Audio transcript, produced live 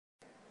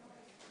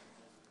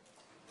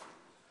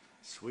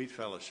Sweet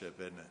fellowship,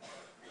 isn't it?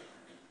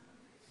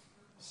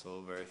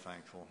 So very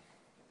thankful.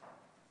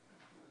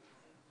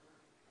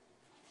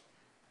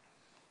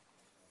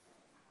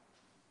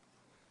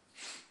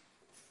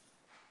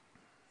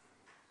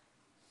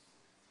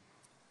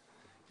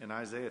 In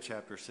Isaiah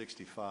chapter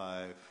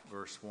 65,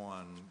 verse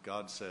 1,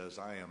 God says,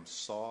 I am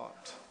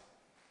sought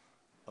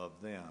of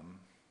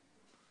them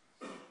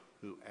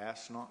who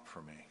ask not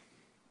for me.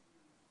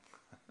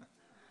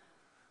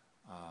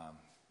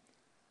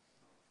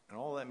 And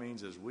all that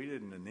means is we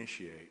didn't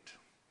initiate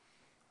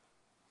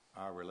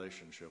our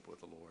relationship with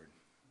the Lord.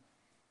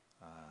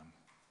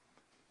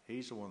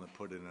 He's the one that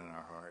put it in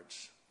our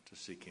hearts to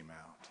seek him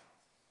out.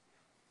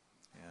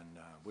 And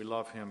we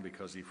love him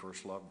because he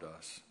first loved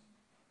us.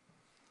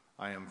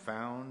 I am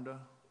found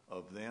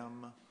of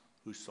them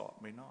who sought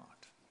me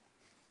not.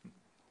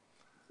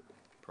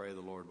 Pray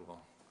the Lord will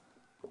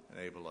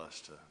enable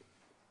us to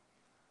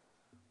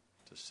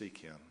seek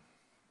him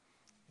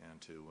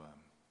and to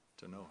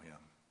know him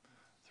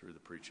through the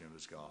preaching of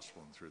his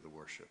gospel and through the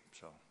worship.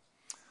 So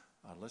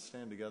let's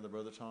stand together.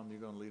 Brother Tom,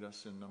 you're going to lead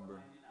us in number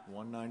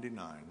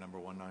 199. Number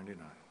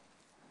 199.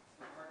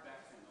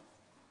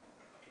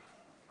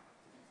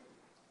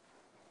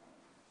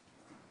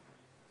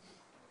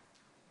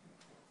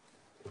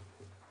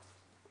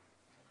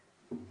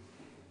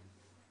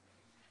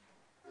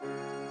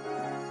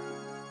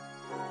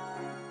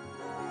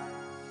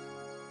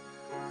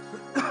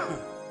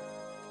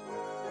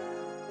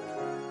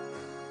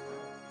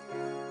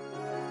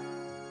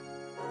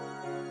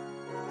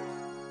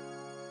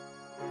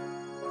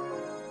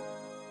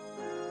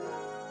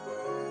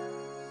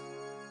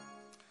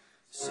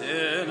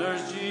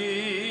 Sinners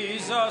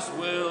Jesus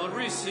will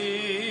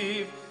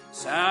receive.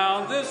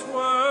 Sound this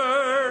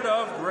word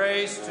of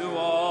grace to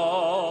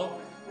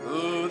all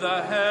who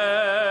the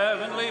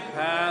heavenly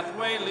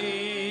pathway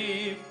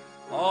leave.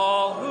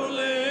 All who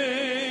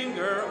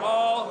linger,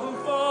 all who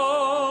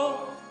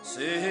fall,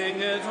 sing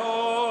it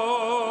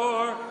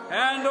o'er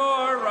and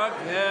o'er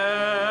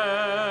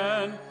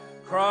again.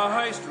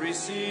 Christ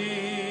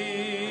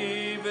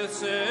receiveth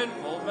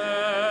sinful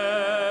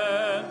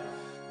men.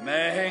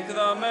 Make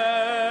the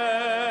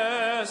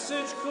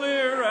message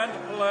clear and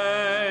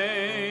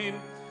plain.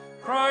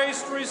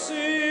 Christ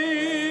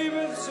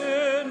receiveth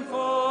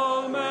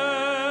sinful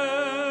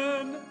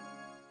men.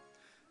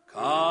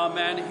 Come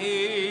and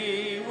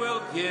he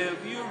will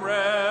give you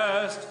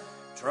rest.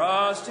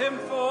 Trust him,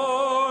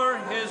 for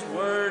his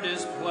word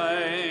is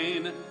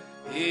plain.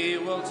 He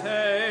will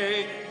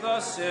take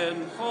the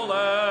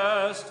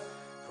sinfulest.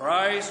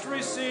 Christ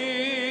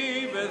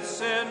receiveth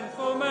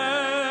sinful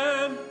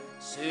men.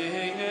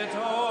 Sing it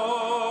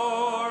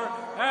o'er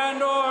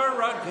and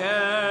o'er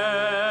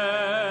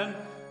again.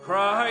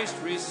 Christ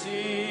receiveth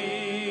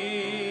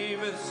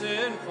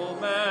sinful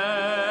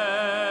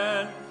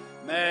men.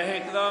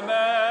 Make the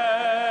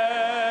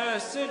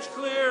message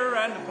clear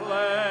and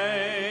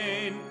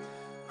plain.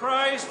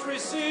 Christ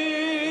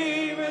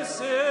receiveth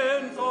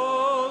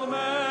sinful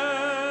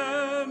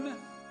men.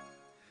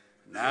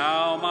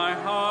 Now my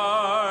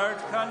heart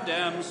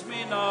condemns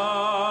me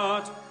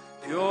not,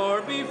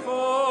 pure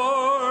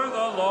before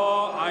the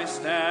law I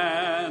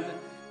stand.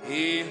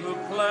 He who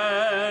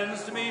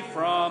cleansed me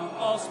from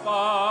all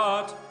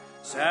spot,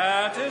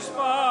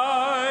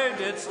 satisfied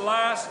its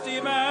last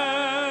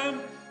demand.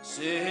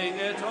 Sing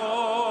it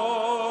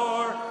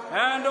o'er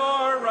and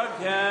o'er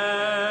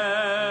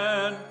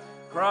again.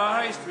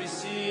 Christ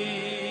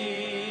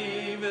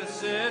receiveth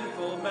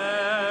sinful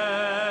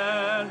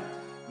men.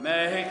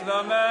 Make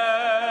the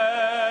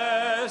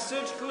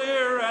message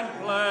clear and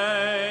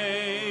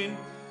plain.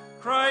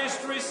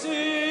 Christ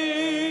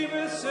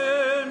receiveth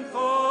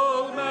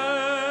sinful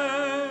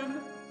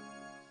men.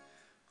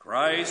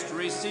 Christ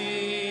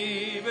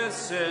receiveth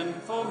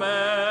sinful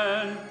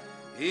men,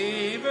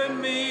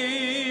 even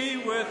me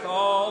with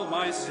all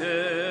my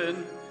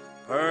sin,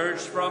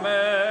 purged from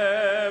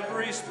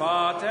every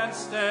spot and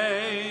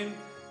stain.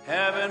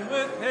 Heaven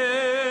with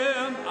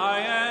him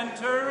I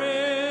enter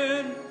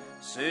in.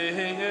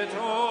 Sing it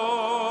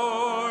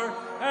o'er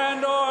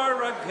and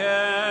o'er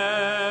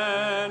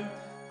again.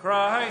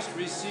 Christ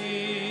receiveth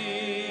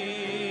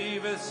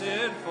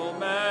sinful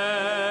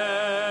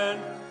men.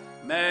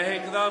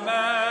 Make the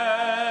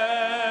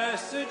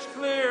message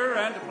clear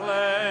and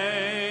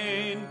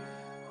plain.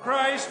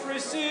 Christ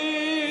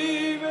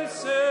receiveth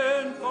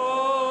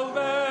sinful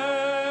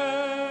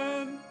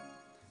men.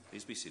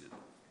 Please be seated.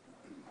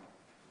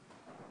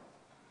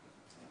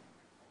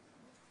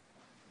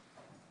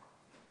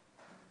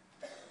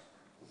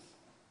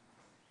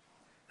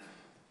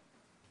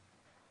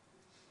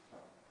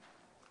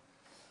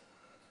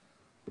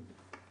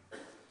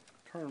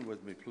 Turn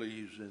with me,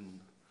 please, in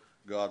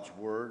God's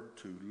Word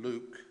to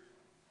Luke.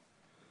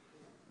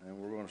 And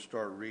we're going to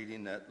start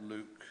reading at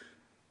Luke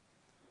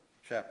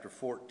chapter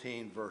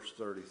 14, verse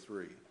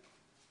 33.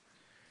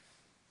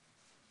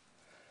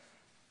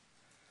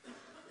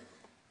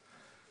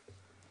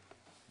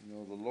 You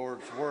know, the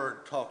Lord's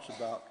Word talks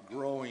about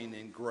growing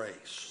in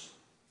grace.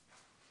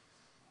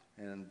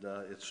 And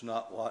it's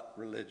not what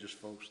religious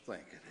folks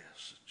think it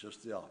is. It's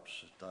just the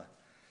opposite.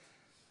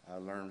 I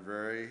learned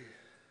very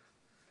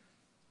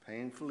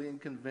painfully and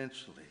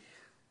convincingly.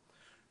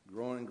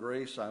 Growing in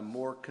grace, I'm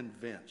more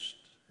convinced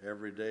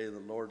every day the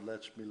Lord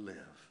lets me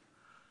live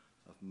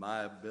of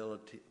my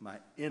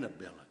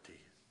inability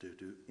to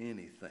do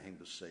anything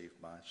to save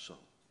my soul,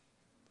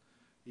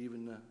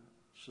 even to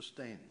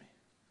sustain me.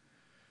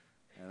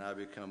 And I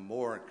become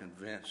more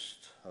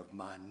convinced of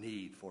my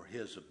need for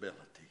His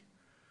ability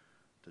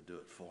to do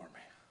it for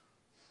me.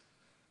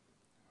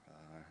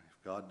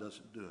 If God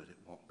doesn't do it, it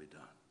won't be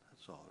done.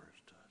 That's all there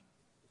is to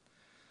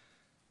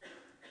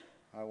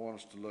it. I want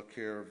us to look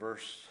here at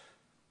verse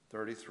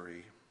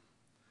 33.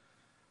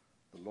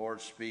 The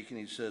Lord speaking,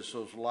 He says,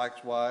 "So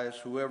likewise,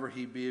 whoever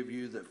he be of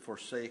you that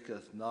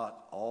forsaketh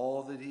not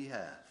all that he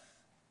hath,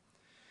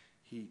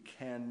 he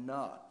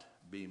cannot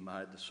be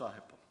my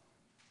disciple.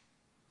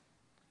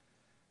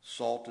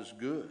 Salt is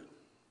good,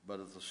 but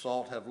if the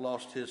salt have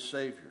lost his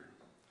Savior,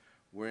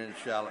 wherein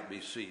shall it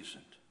be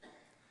seasoned?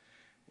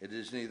 It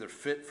is neither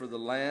fit for the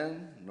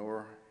land,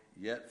 nor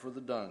yet for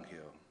the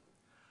dunghill,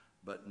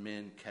 but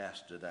men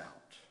cast it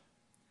out.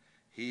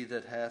 He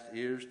that hath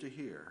ears to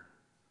hear,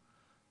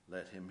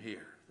 let him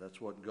hear." That's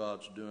what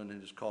God's doing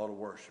in His call to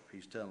worship.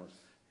 He's telling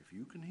us, if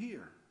you can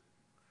hear,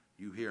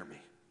 you hear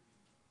me.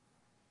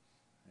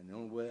 And the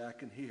only way I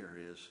can hear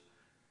is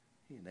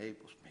He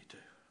enables me to.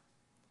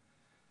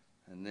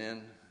 And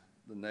then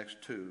the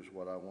next two is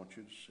what I want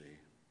you to see.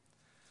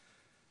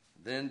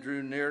 "Then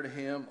drew near to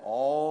Him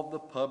all the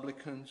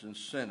publicans and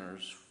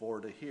sinners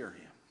for to hear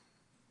Him.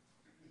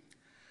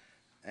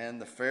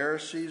 And the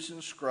Pharisees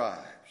and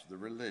scribes, the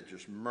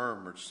religious,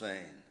 murmured,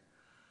 saying,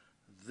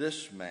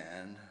 This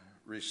man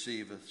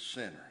receiveth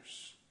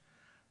sinners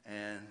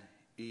and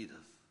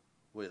eateth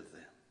with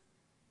them."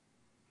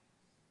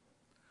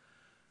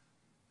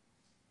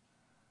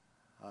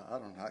 I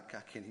don't know,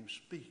 I can't even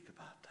speak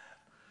about that.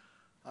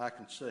 I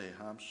can say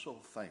I'm so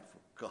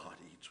thankful God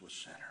eats with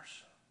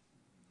sinners.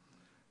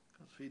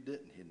 Because if He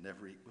didn't, He'd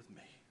never eat with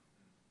me.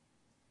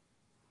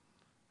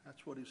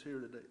 That's what He's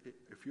here today.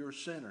 If you're a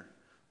sinner,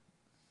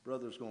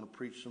 brother's going to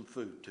preach some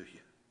food to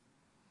you.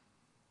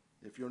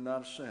 If you're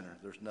not a sinner,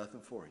 there's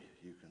nothing for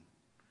you.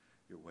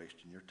 You're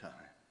wasting your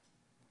time.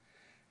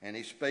 "And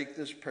He spake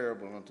this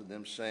parable unto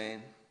them,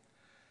 saying,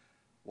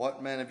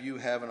 What man of you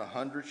having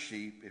 100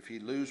 sheep, if he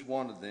lose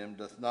one of them,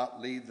 doth not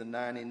leave the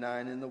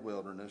 99 in the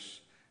wilderness,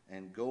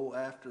 and go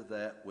after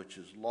that which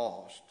is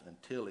lost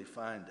until he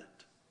find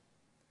it?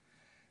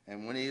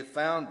 And when he hath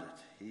found it,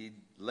 he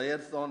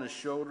layeth on his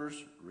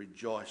shoulders,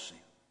 rejoicing.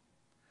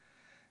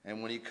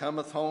 And when he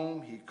cometh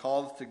home, he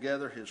calleth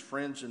together his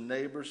friends and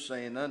neighbors,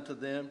 saying unto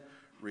them,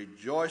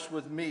 Rejoice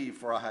with me,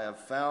 for I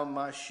have found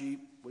my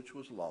sheep which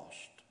was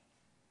lost.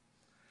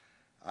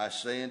 I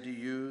say unto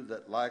you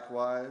that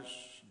likewise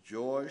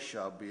joy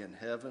shall be in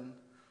heaven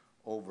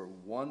over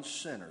one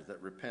sinner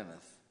that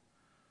repenteth,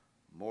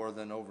 more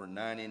than over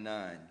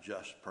 99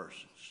 just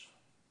persons,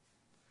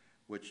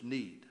 which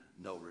need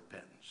no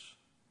repentance."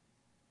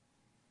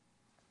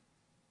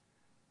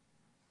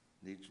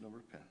 Needs no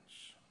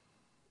repentance.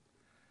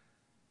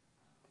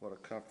 What a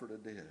comfort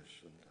it is,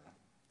 and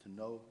to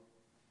know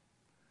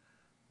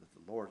that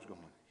the Lord's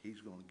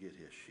He's going to get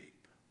His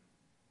sheep.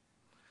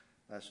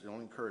 That's the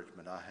only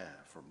encouragement I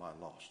have for my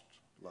lost,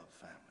 loved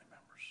family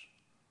members.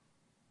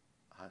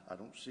 I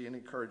don't see any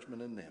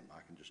encouragement in them.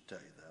 I can just tell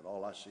you that.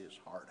 All I see is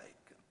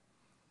heartache and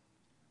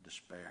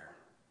despair.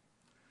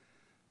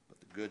 But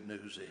the good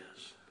news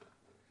is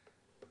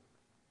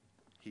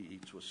He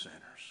eats with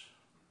sinners.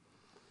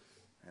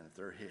 And if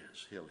they're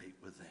His, He'll eat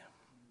with them.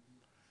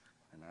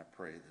 And I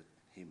pray that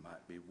He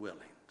might be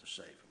willing to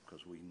save them,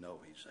 because we know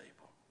He's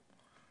able.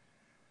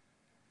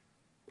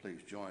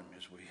 Please join me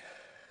as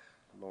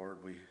Lord,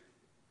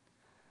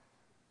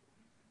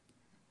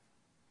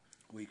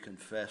 we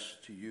confess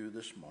to You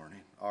this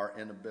morning our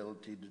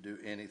inability to do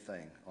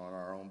anything on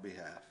our own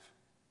behalf.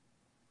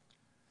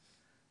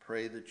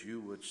 Pray that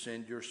You would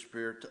send Your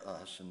Spirit to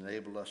us and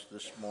enable us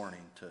this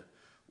morning to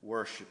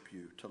worship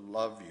You, to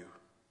love You,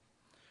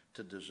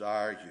 to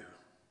desire You.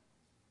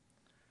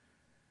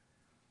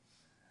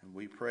 And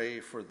we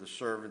pray for the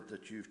servant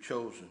that You've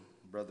chosen,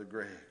 Brother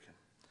Greg,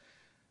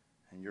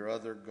 and Your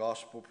other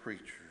gospel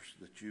preachers,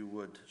 that You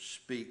would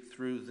speak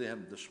through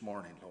them this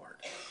morning, Lord.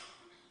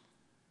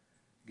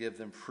 Give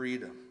them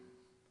freedom,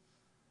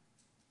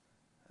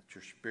 that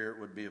Your Spirit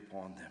would be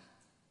upon them.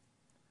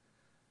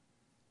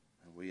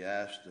 And we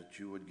ask that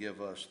You would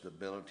give us the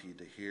ability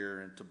to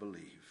hear and to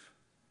believe.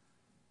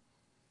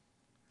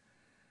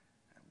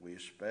 And we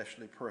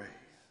especially pray,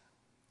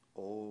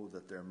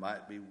 that there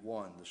might be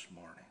one this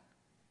morning,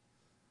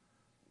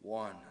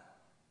 one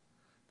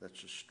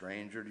that's a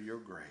stranger to Your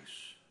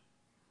grace,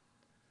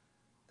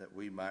 that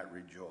we might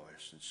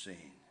rejoice in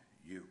seeing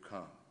You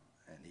come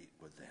and eat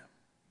with them.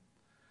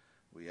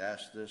 We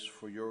ask this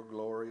for Your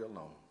glory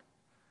alone.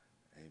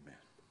 Amen.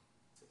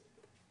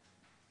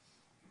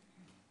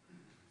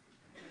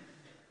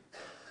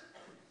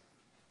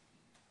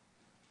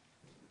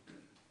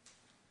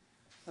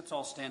 Let's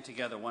all stand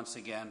together once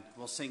again.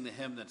 We'll sing the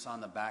hymn that's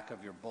on the back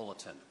of your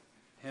bulletin.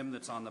 Hymn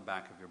that's on the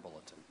back of your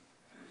bulletin.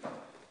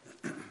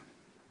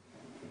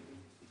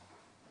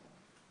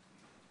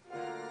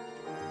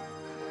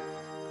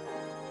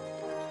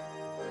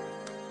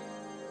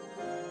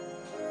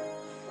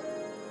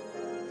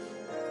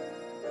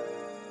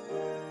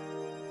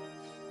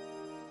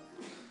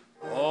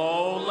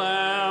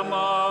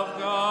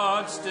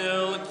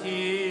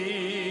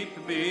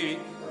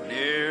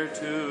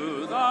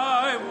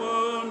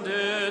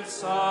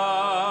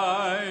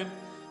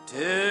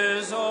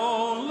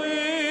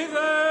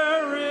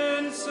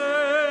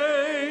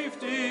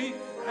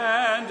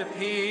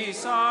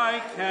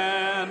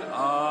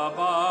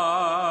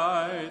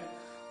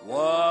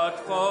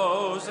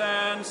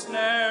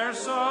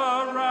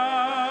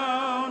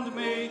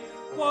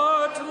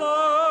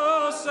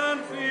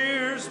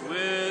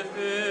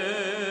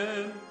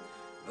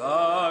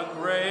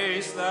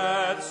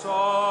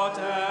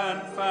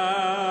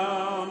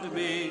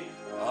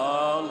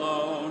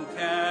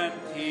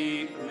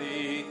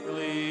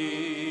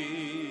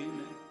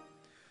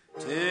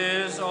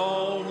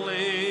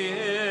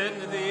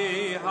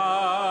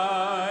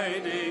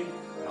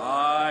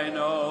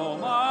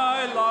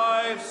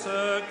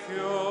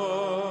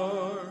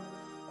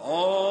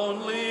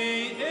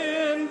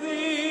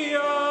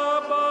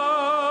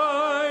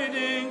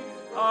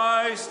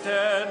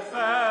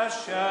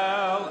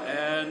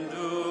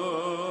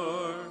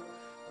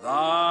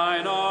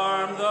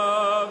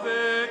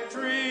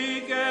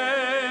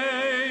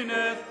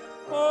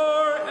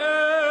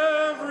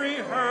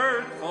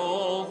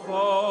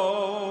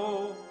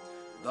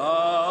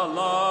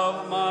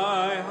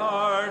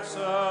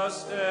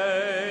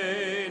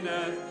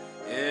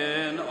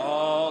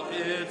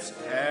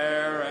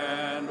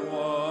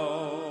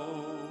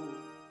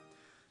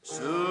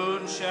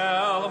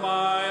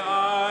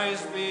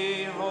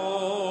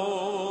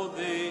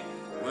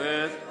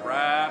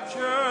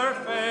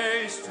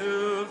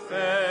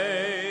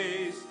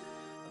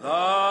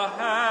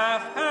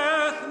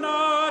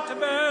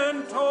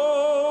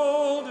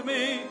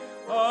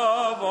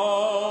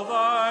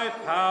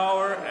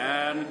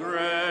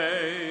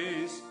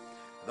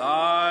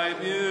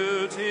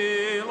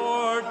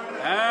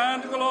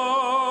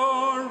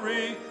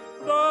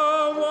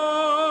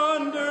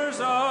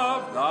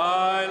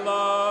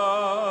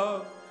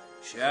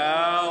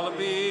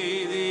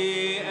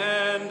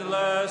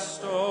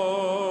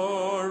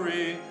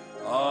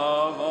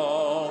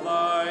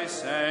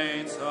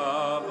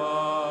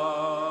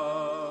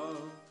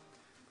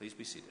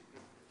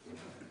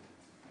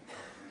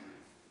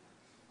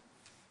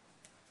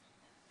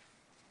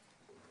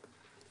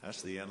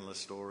 That's the endless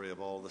story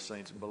of all the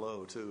saints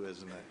below, too,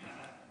 isn't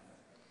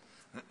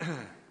it?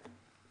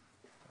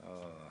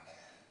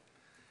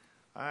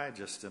 I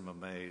just am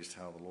amazed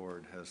how the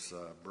Lord has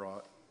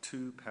brought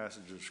two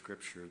passages of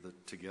Scripture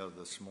together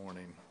this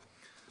morning.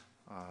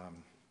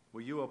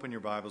 Will you open your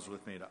Bibles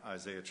with me to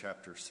Isaiah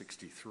chapter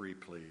 63,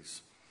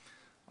 please?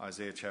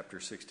 Isaiah chapter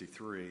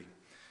 63.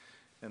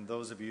 And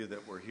those of you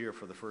that were here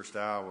for the first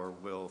hour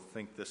will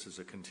think this is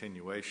a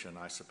continuation.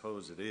 I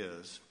suppose it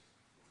is.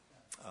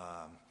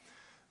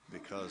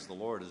 Because the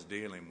Lord is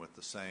dealing with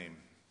the same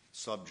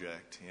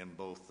subject in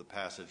both the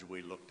passage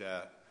we looked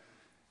at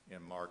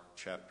in Mark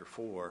chapter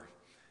 4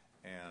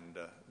 and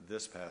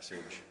this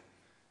passage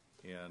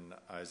in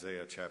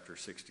Isaiah chapter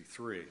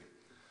 63.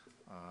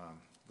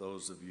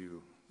 Those of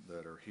you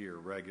that are here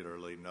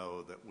regularly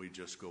know that we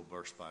just go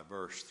verse by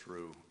verse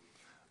through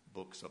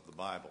books of the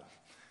Bible.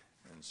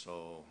 And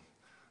so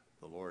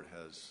the Lord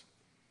has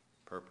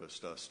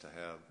purposed us to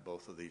have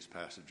both of these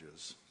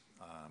passages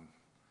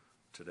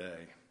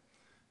today.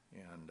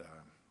 And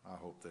I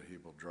hope that he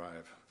will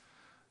drive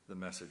the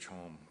message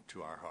home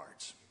to our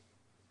hearts.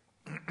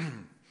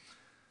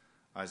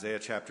 Isaiah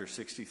chapter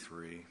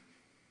 63,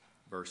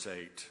 verse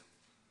 8.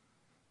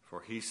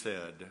 For he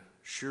said,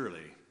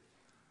 surely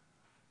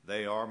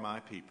they are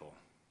my people,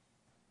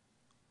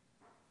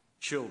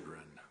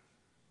 children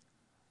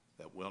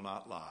that will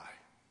not lie.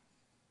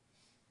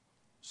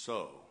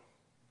 So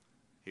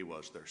he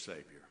was their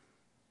Savior.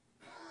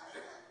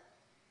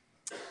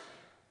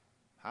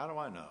 How do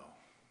I know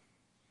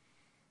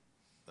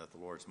that the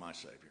Lord's my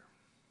Savior?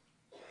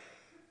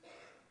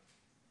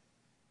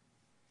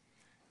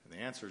 And the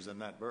answer is in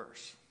that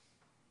verse.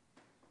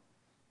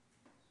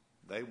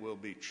 They will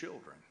be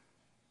children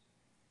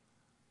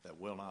that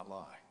will not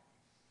lie.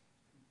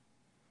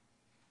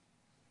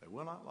 They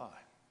will not lie.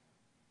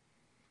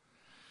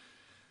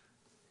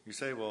 You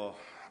say, well,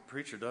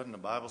 preacher, doesn't the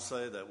Bible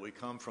say that we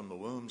come from the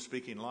womb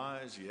speaking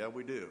lies? Yeah,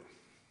 we do.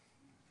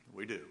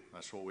 We do.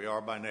 That's what we are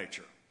by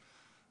nature.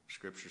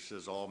 Scripture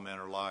says all men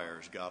are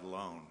liars. God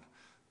alone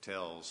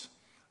tells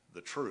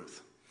the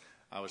truth.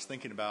 I was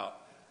thinking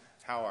about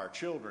how our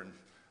children,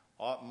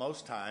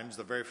 most times,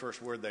 the very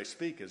first word they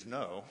speak is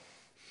no.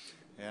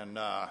 And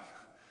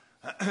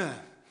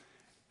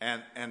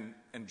and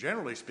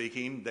generally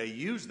speaking, they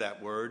use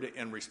that word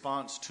in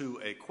response to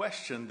a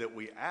question that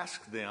we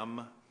ask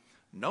them,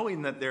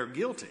 knowing that they're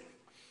guilty.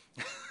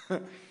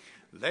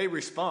 they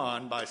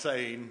respond by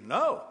saying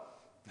no.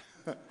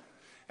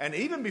 And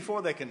even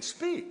before they can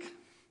speak,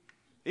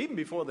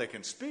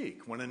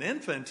 when an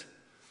infant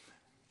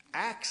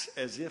acts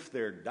as if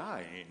they're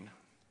dying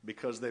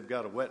because they've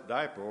got a wet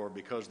diaper or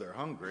because they're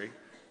hungry,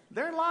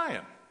 they're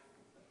lying.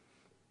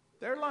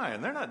 They're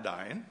lying. They're not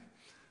dying.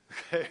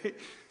 Okay?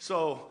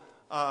 So,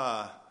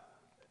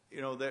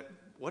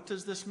 what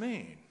does this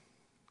mean?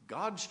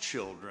 God's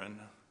children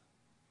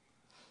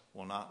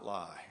will not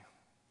lie.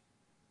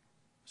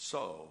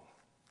 So,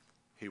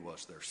 he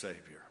was their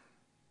Savior.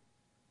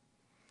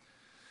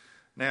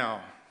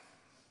 Now,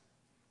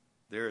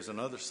 there is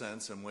another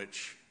sense in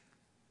which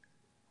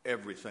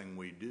everything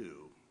we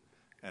do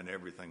and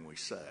everything we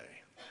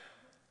say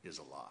is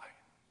a lie.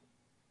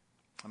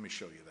 Let me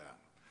show you that.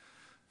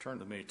 Turn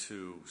to me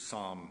to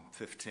Psalm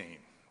 15.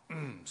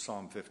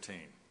 Psalm 15.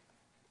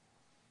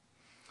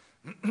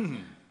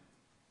 The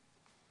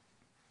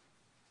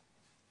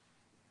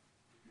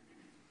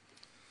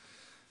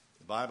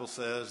Bible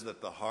says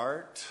that the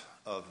heart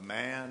of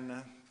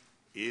man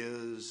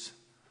is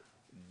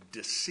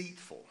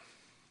deceitful.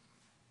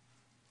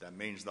 That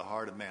means the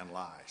heart of man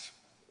lies.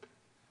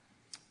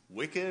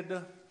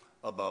 Wicked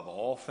above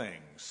all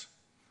things,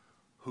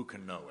 who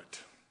can know it?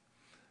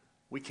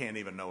 We can't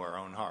even know our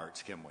own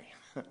hearts, can we?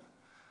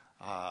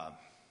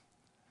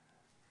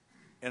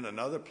 In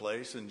another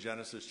place, in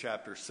Genesis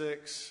chapter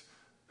 6,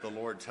 the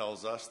Lord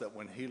tells us that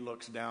when he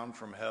looks down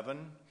from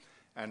heaven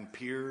and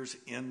peers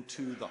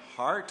into the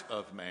heart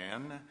of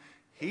man,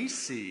 he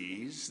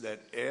sees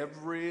that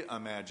every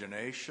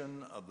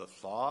imagination of the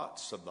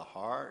thoughts of the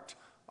heart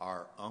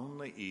are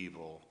only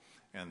evil,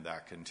 and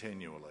that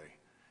continually.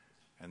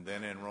 And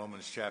then in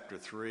Romans chapter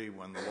 3,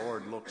 when the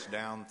Lord looks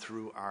down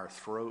through our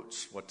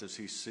throats, what does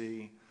he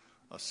see?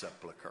 A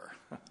sepulcher.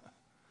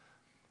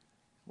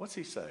 What's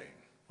he saying?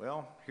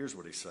 Well, here's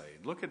what he's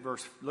saying. Look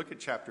at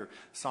chapter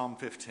Psalm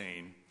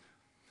 15.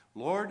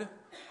 Lord,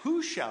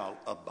 who shall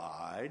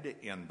abide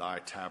in thy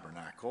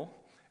tabernacle,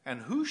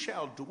 and who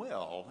shall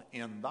dwell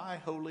in thy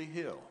holy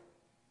hill?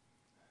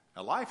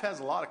 Now, life has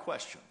a lot of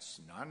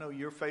questions. Now, I know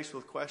you're faced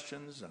with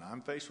questions, and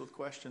I'm faced with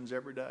questions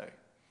every day.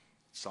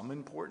 Some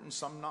important,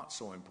 some not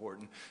so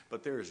important.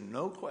 But there is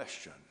no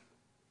question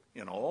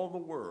in all the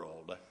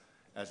world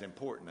as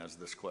important as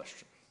this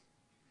question.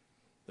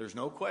 There's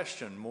no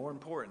question more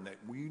important that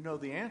we know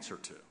the answer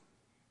to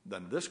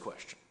than this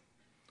question.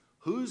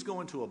 Who's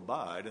going to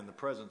abide in the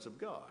presence of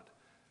God?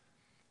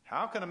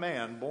 How can a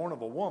man born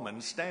of a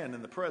woman stand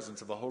in the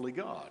presence of a holy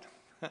God?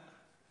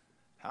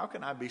 How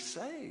can I be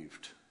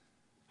saved?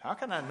 How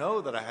can I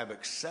know that I have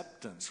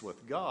acceptance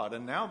with God?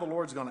 And now the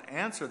Lord's going to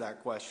answer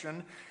that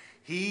question.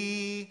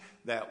 He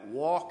that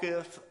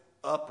walketh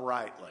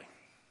uprightly.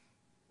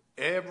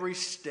 Every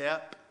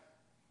step.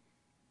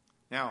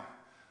 Now,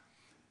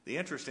 the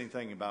interesting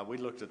thing about, we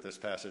looked at this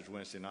passage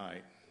Wednesday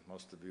night.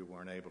 Most of you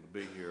weren't able to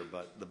be here,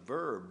 but the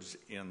verbs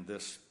in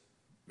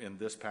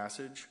this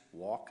passage,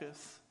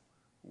 walketh,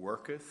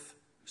 worketh,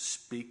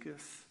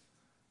 speaketh,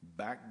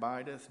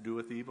 backbiteth,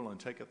 doeth evil, and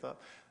taketh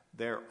up,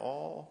 they're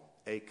all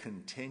a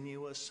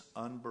continuous,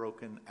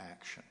 unbroken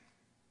action.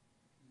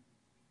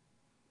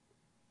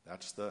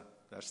 That's the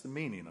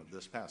meaning of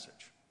this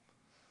passage.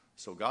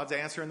 So God's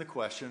answering the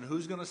question,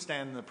 who's going to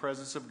stand in the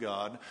presence of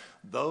God?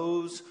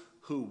 Those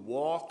who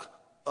walk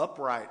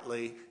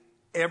uprightly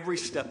every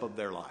step of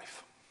their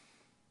life.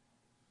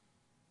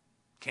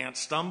 Can't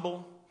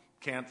stumble,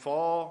 can't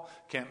fall,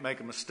 can't make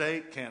a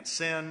mistake, can't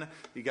sin.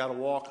 You got to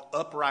walk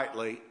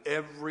uprightly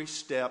every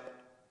step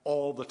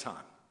all the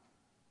time.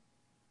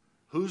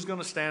 Who's going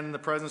to stand in the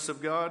presence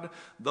of God?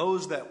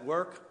 Those that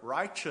work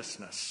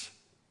righteousness.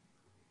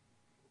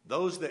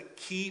 Those that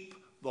keep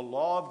the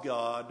law of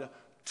God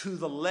to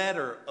the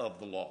letter of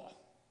the law.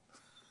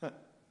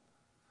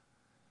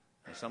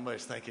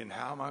 Somebody's thinking,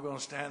 how am I going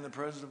to stand in the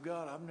presence of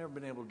God? I've never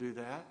been able to do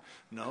that.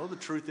 No, the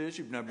truth is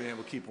you've never been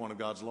able to keep one of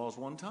God's laws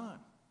one time.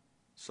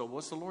 So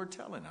what's the Lord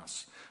telling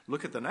us?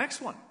 Look at the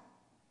next one.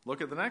 Look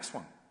at the next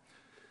one.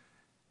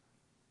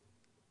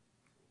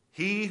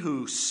 He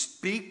who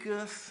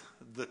speaketh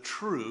the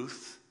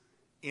truth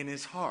in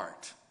his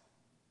heart.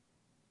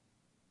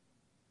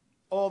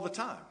 All the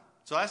time.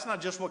 So that's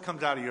not just what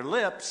comes out of your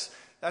lips.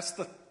 That's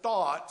the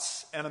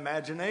thoughts and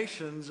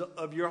imaginations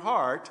of your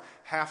heart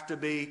have to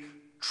be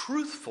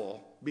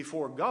truthful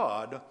before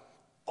God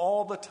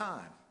all the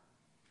time.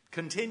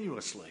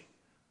 Continuously.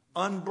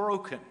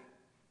 Unbroken.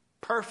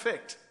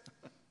 Perfect.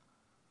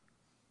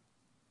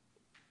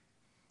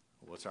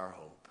 What's our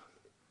hope?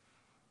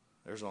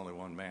 There's only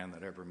one man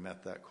that ever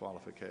met that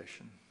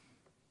qualification.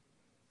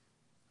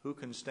 Who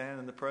can stand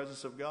in the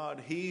presence of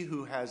God? He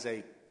who has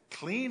a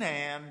clean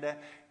hand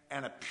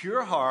and a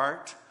pure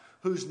heart,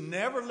 who's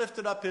never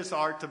lifted up his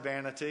heart to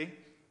vanity,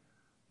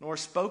 nor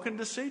spoken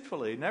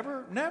deceitfully.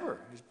 Never.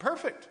 He's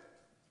perfect.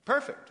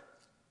 Perfect.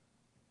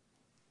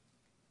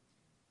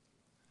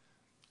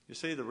 You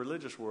see, the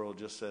religious world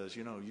just says,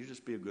 you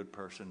just be a good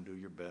person, do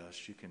your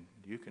best.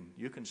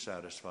 You can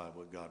satisfy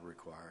what God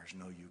requires.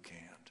 No, you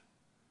can't.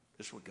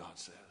 This is what God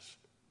says.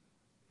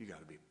 You got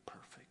to be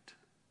perfect.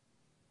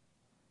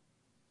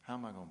 How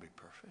am I going to be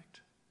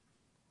perfect?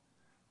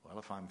 Well,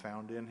 if I'm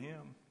found in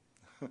him,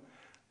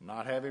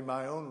 not having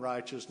my own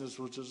righteousness,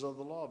 which is of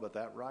the law, but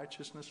that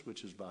righteousness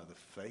which is by the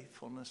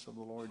faithfulness of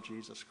the Lord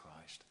Jesus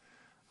Christ,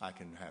 I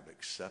can have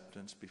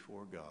acceptance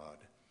before God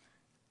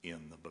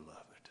in the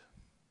beloved.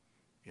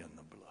 In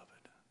the beloved.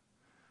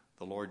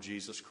 The Lord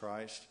Jesus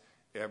Christ,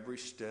 every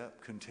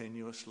step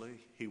continuously,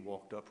 he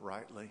walked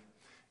uprightly.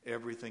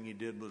 Everything he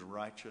did was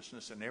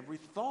righteousness, and every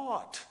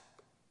thought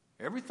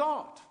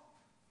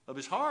of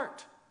his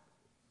heart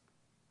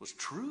was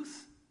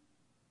truth.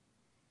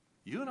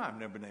 You and I have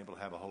never been able to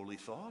have a holy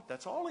thought.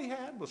 That's all he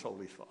had, was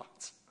holy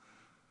thoughts.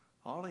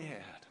 All he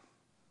had.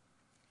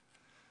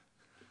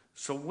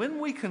 So when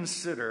we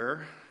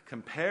consider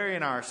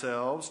comparing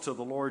ourselves to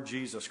the Lord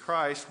Jesus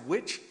Christ,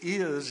 which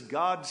is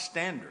God's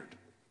standard,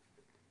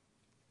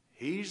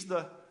 he's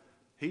the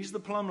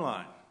plumb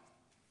line.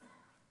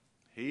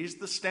 He's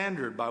the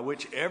standard by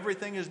which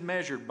everything is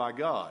measured by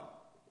God.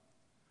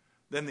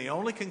 Then the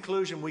only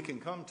conclusion we can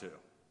come to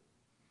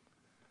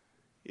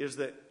is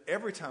that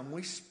every time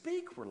we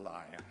speak, we're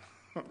lying.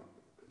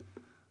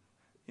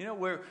 You know,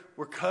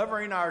 we're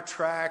covering our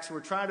tracks. We're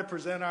trying to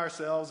present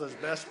ourselves as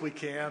best we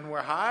can.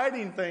 We're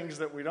hiding things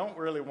that we don't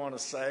really want to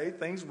say,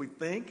 things we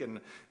think and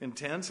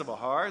intents of a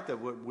heart that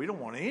we don't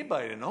want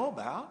anybody to know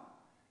about.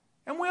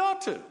 And we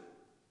ought to.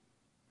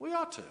 We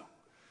ought to.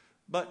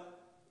 But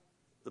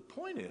the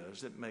point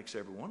is, it makes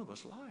every one of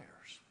us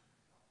liars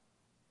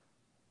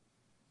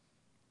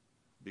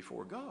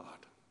before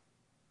God.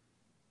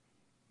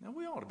 Now,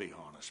 we ought to be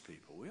honest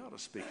people. We ought to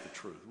speak the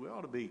truth. We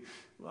ought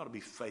to be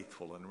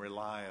faithful and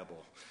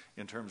reliable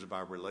in terms of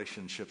our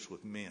relationships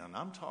with men.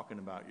 I'm talking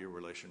about your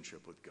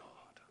relationship with God.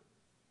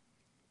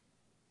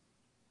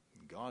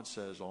 God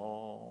says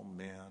all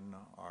men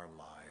are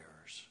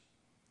liars.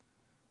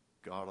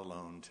 God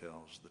alone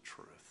tells the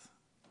truth.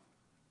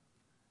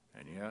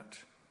 And yet,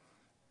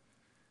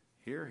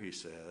 here he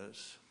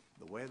says,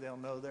 the way they'll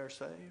know they're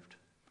saved,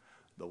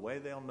 the way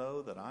they'll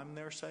know that I'm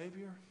their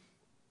Savior,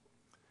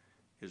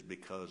 is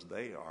because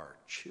they are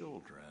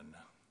children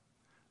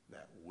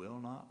that will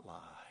not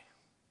lie.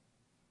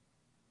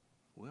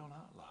 Will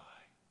not lie.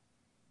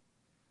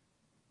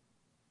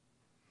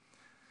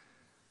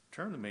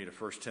 Turn to me to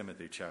 1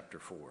 Timothy chapter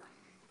 4.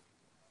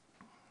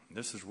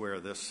 This is where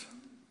this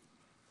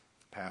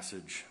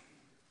passage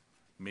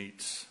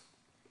meets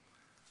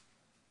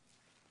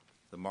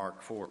the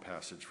Mark 4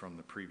 passage from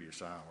the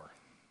previous hour.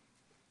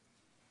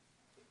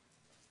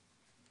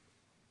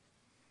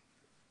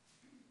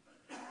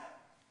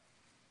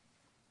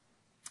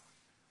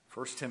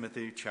 1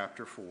 Timothy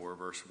chapter 4,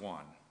 verse 1.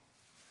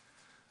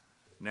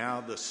 Now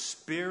the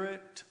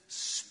Spirit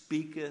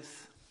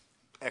speaketh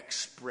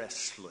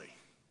expressly.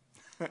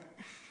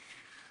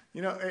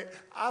 You know,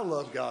 I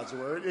love God's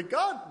word.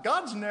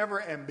 God's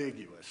never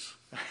ambiguous.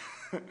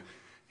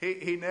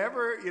 He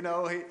never,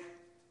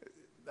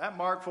 that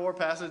Mark 4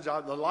 passage,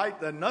 the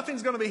light,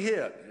 nothing's going to be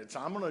hid.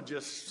 I'm going to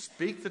just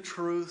speak the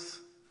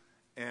truth,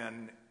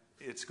 and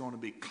it's going to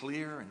be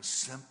clear and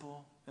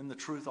simple, and the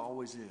truth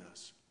always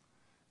is.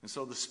 And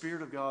so the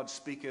Spirit of God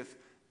speaketh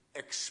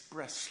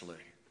expressly.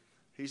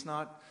 He's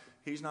not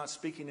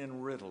speaking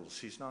in riddles.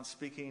 He's not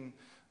speaking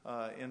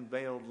in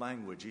veiled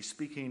language. He's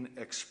speaking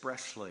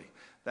expressly.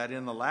 That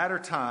in the latter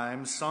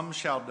times some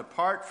shall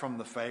depart from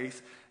the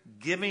faith,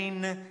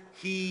 giving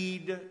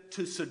heed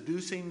to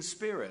seducing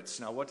spirits.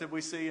 Now, what did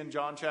we see in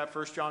 1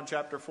 John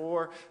chapter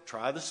 4?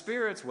 Try the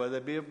spirits, whether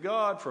they be of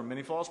God, for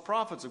many false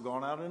prophets have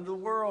gone out into the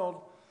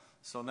world.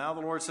 So now the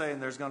Lord's saying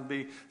there's going to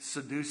be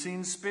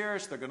seducing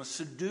spirits. They're going to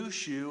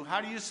seduce you. How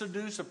do you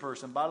seduce a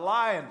person? By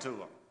lying to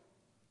them.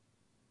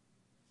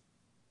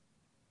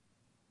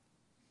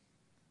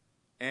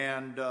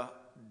 And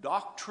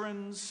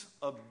doctrines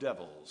of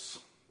devils.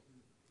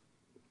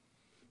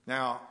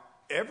 Now,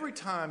 every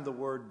time the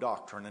word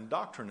doctrine, and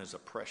doctrine is a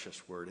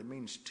precious word, it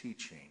means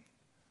teaching.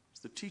 It's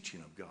the teaching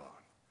of God.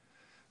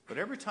 But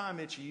every time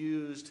it's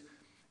used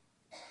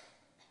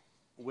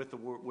with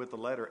the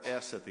letter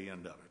S at the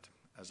end of it,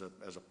 as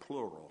a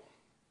plural,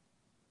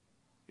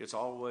 it's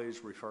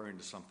always referring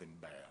to something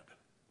bad.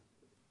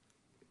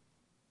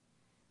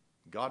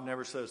 God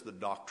never says the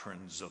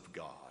doctrines of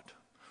God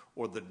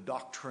or the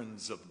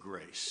doctrines of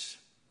grace.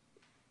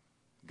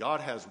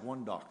 God has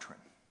one doctrine.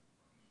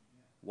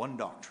 One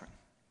doctrine.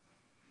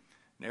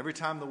 And every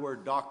time the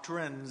word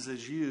doctrines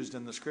is used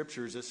in the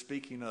scriptures, it's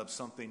speaking of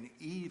something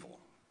evil.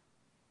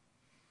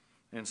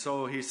 And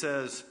so he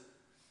says,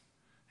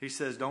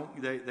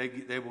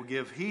 they will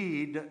give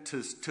heed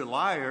to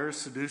liars,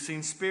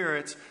 seducing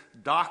spirits,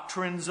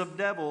 doctrines of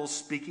devils,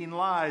 speaking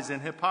lies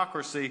and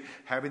hypocrisy,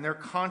 having their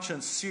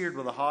conscience seared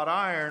with a hot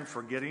iron,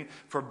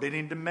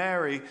 forbidding to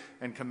marry,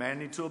 and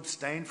commanding to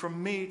abstain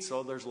from meat.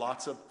 So there's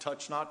lots of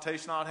touch not,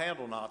 taste not,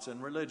 handle nots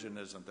in religion,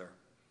 isn't there?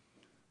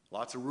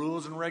 Lots of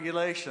rules and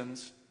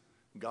regulations.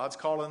 God's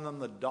calling them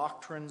the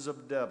doctrines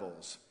of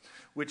devils.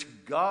 which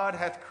God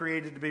hath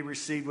created to be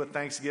received with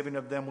thanksgiving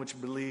of them which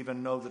believe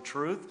and know the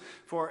truth.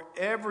 For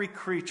every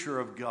creature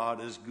of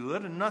God is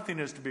good, and nothing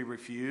is to be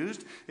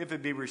refused, if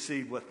it be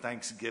received with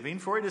thanksgiving,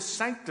 for it is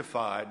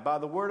sanctified by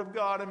the word of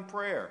God and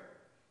prayer.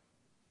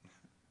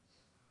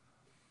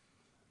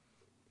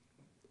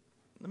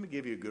 Let me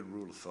give you a good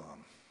rule of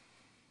thumb.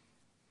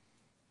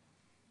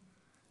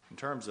 In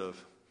terms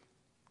of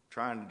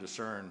trying to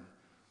discern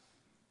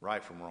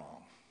right from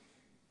wrong.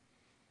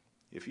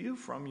 If you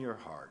from your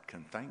heart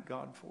can thank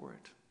God for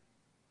it,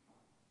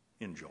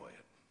 enjoy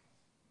it.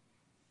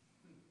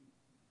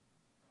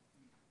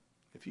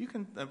 If you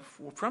can,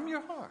 from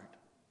your heart,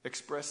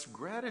 express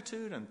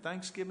gratitude and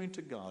thanksgiving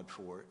to God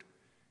for it,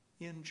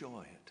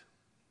 enjoy it.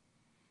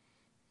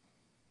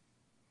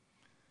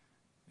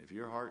 If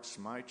your heart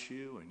smites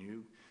you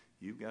and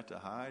you've got to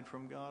hide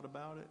from God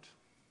about it,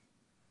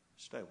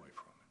 stay away from it.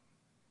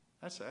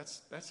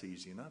 That's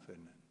easy enough,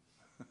 isn't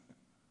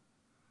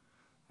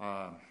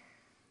it?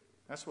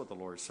 That's what the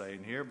Lord's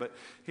saying here. But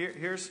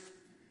here's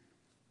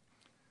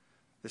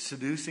the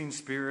seducing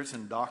spirits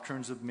and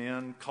doctrines of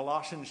men.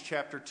 Colossians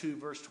chapter 2,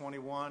 verse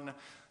 21,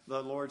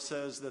 the Lord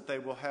says that they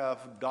will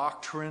have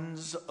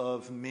doctrines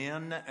of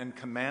men and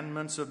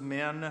commandments of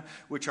men,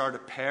 which are to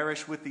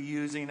perish with the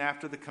using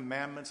after the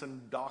commandments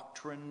and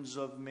doctrines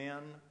of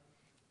men.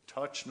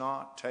 Touch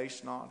not,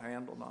 taste not,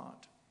 handle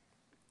not.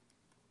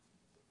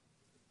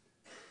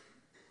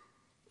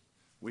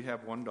 We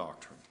have one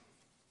doctrine.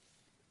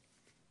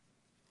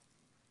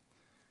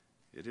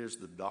 It is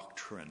the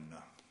doctrine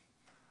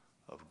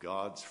of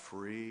God's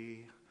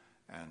free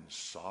and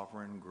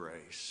sovereign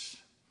grace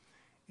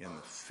in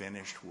the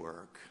finished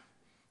work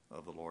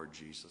of the Lord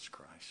Jesus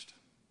Christ.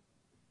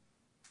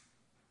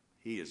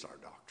 He is our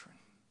doctrine.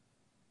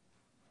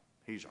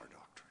 He's our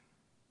doctrine.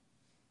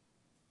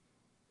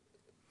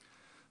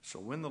 So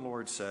when the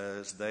Lord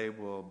says they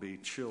will be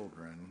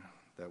children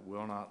that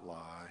will not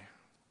lie,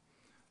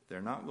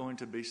 they're not going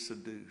to be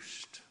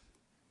seduced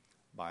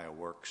by a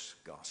works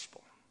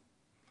gospel.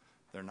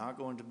 They're not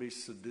going to be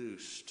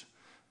seduced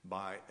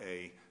by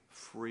a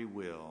free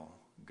will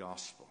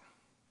gospel.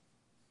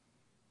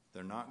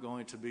 They're not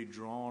going to be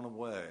drawn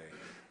away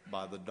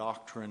by the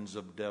doctrines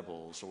of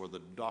devils or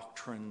the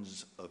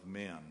doctrines of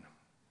men.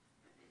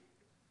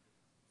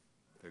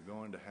 They're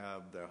going to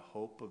have the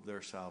hope of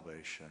their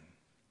salvation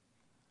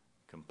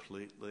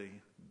completely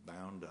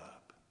bound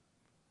up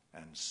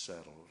and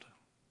settled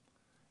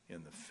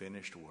in the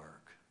finished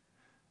work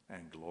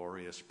and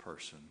glorious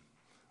person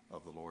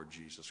of the Lord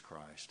Jesus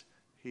Christ.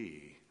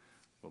 He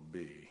will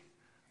be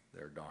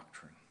their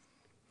doctrine.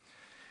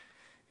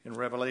 In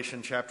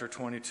Revelation chapter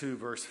 22,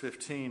 verse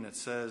 15, it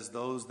says,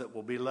 those that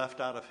will be left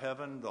out of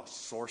heaven, the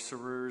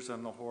sorcerers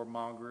and the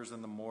whoremongers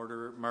and the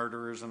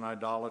murderers and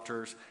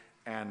idolaters,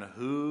 and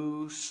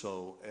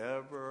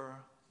whosoever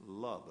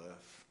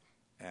loveth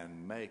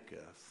and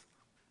maketh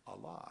a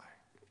lie.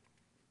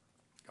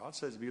 God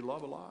says if you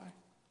love a lie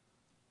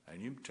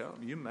and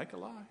you make a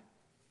lie,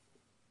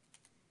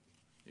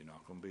 you're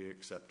not going to be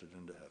accepted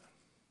into heaven.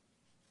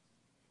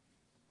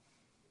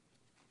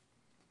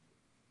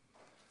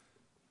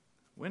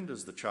 When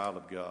does the child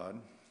of God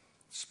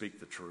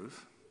speak the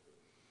truth?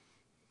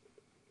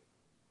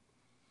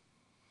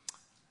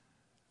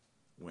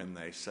 When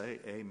they say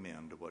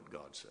amen to what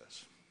God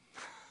says.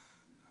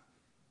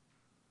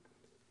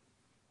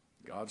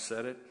 God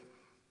said it,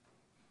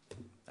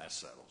 that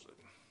settles it.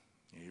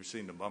 You've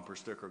seen the bumper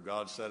sticker,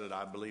 God said it,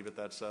 I believe it,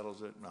 that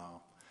settles it?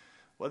 No.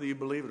 Whether you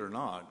believe it or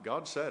not,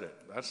 God said it,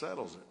 that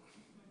settles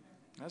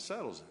it. That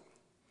settles it.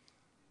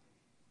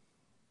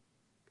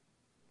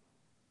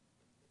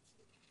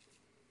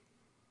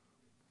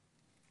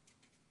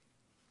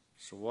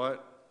 So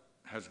what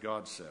has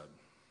God said?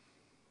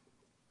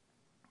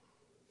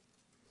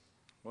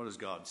 What has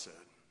God said?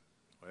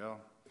 Well,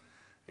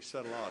 he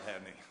said a lot,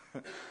 hadn't he?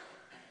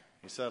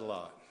 He said a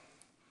lot.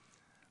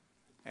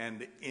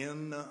 And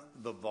in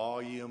the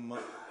volume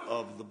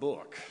of the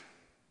book,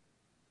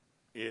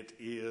 it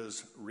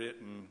is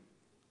written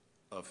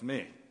of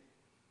me.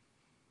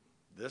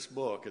 This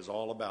book is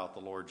all about the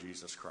Lord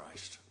Jesus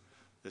Christ.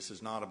 This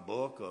is not a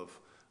book of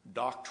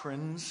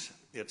doctrines.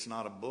 It's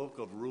not a book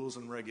of rules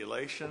and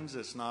regulations.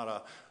 It's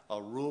not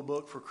a rule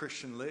book for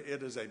Christian living.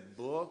 It is a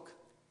book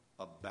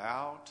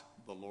about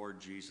the Lord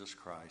Jesus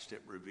Christ.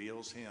 It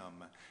reveals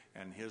him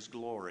and his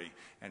glory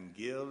and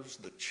gives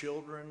the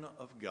children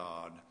of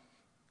God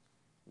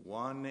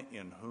one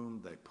in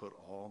whom they put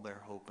all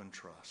their hope and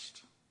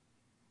trust,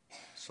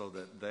 so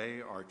that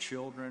they are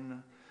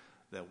children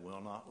that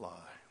will not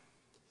lie.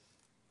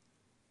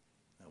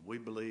 And we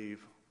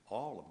believe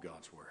all of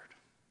God's word.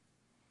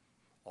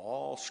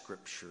 All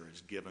Scripture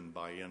is given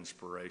by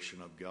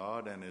inspiration of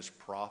God and is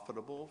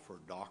profitable for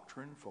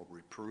doctrine, for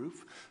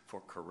reproof,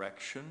 for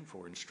correction,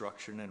 for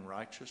instruction in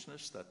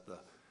righteousness,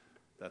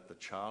 that the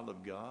child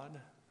of God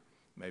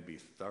may be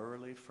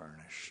thoroughly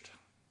furnished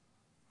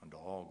unto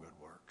all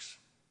good works.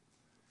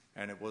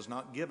 And it was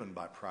not given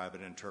by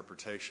private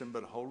interpretation,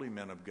 but holy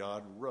men of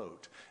God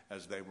wrote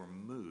as they were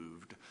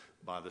moved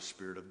by the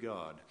Spirit of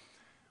God.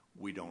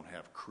 We don't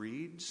have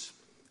creeds.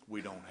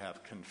 We don't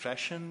have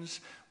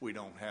confessions. We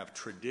don't have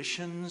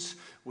traditions.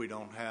 We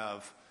don't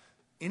have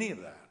any of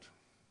that.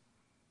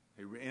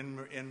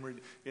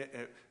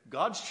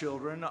 God's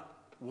children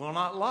will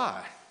not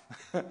lie.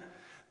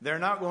 They're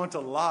not going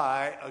to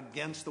lie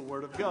against the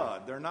Word of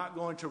God. They're not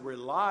going to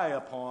rely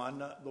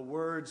upon the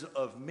words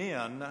of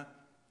men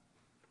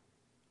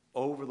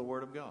over the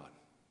Word of God.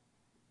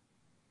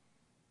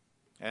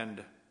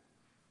 And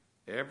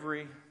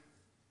every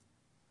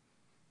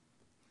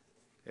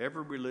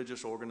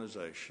religious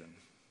organization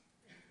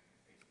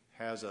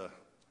has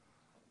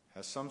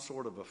some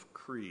sort of a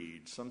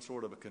creed, some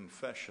sort of a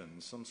confession,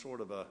 some sort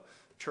of a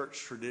church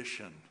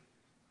tradition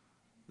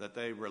that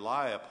they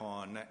rely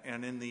upon,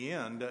 and in the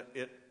end,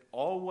 it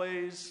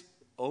always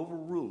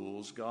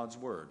overrules God's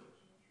Word.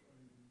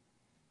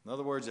 In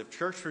other words, if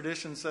church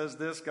tradition says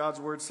this, God's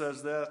Word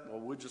says that, well,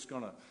 we're just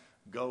going to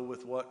go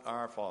with what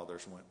our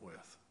fathers went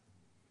with.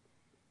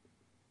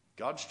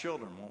 God's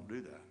children won't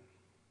do that.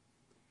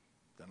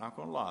 They're not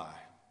going to lie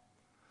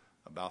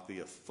about the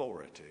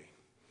authority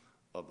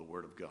of the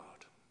Word of God.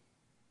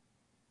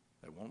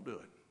 They won't do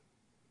it.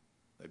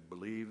 They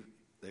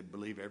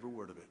believe every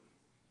word of it.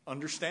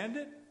 Understand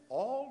it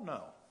all?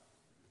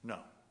 No.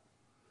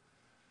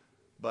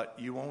 But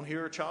you won't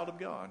hear a child of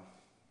God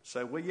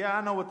say, well, yeah,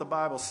 I know what the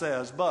Bible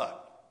says,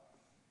 but.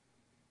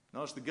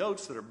 No, it's the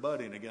goats that are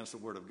butting against the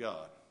Word of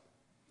God.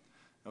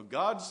 Now,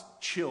 God's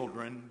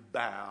children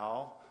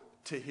bow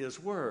to His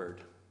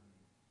Word.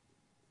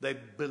 They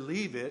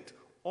believe it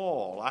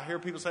all. I hear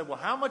people say, well,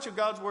 how much of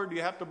God's Word do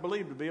you have to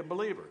believe to be a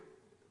believer?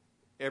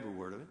 Every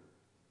word of it.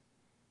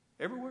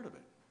 Every word of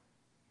it.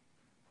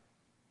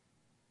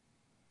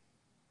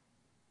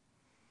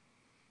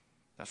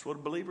 That's what a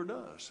believer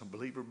does. A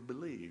believer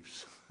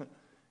believes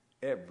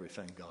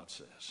everything God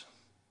says.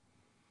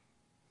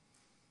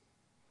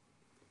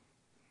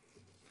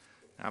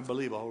 I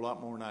believe a whole lot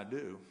more than I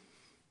do,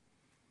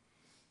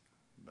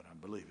 but I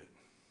believe it.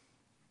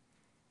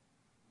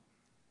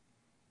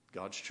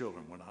 God's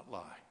children will not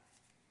lie.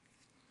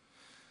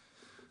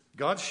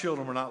 God's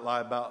children will not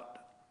lie about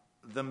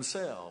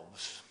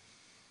themselves.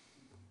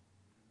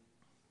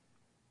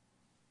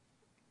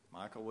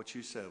 Michael, what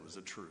you said was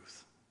the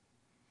truth.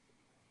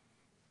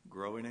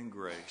 Growing in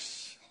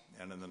grace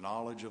and in the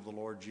knowledge of the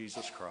Lord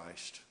Jesus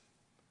Christ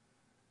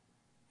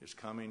is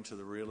coming to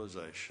the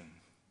realization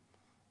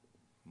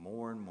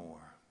more and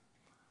more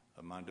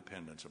of my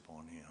dependence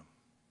upon Him.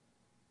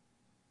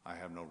 I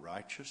have no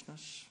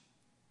righteousness.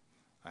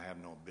 I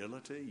have no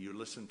ability. You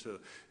listen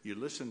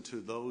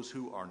to those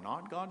who are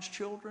not God's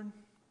children,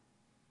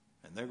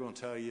 and they're going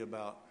to tell you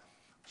about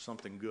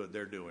something good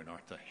they're doing,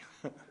 aren't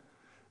they?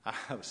 I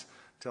was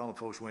telling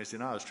folks Wednesday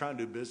night, I was trying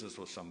to do business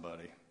with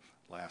somebody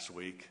last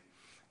week,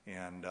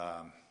 and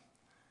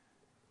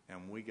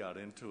we got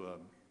into a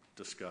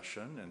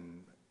discussion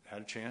and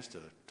had a chance to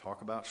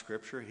talk about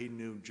Scripture. He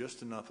knew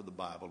just enough of the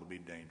Bible to be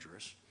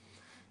dangerous,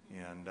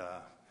 and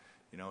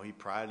he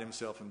prided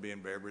himself in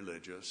being very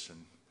religious,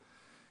 and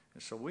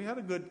so we had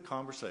a good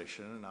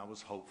conversation, and I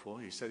was hopeful.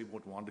 He said he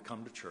wanted to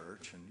come to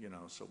church, and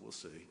so we'll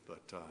see.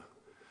 But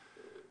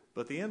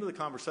at the end of the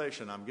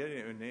conversation, I'm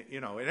getting,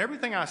 and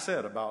everything I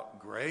said about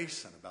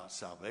grace and about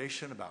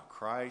salvation, about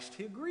Christ,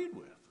 he agreed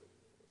with.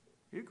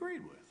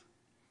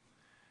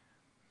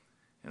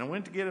 And I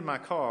went to get in my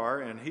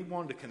car, and he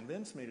wanted to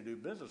convince me to do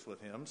business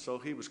with him, so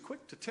he was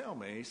quick to tell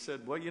me. He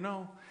said, well,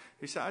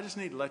 he said, I just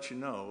need to let you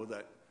know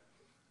that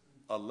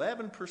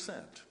 11%,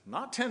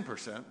 not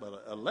 10%,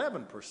 but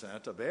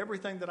 11% of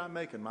everything that I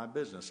make in my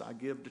business, I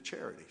give to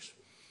charities.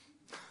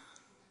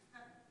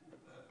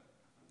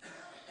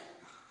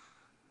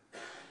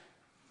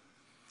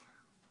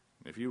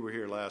 If you were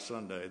here last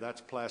Sunday,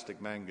 that's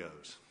plastic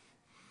mangoes.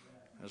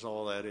 That's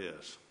all that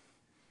is.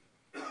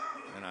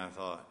 And I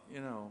thought,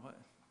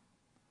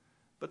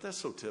 but that's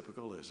so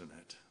typical, isn't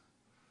it?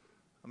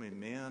 I mean,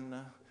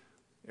 men,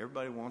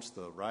 everybody wants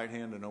the right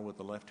hand to know what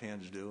the left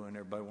hand's doing.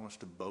 Everybody wants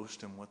to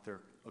boast in what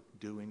they're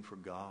doing for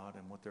God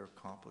and what they're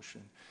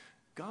accomplishing.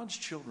 God's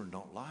children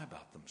don't lie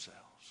about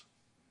themselves.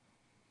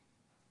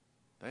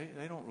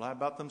 They don't lie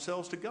about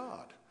themselves to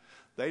God.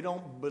 They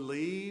don't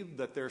believe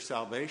that their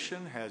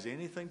salvation has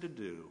anything to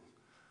do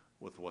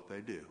with what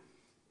they do.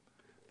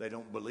 They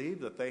don't believe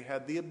that they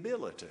have the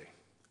ability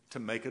to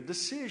make a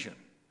decision.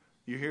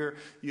 You hear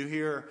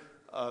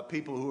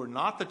people who are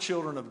not the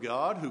children of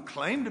God, who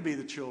claim to be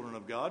the children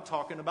of God,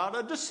 talking about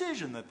a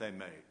decision that they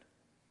made.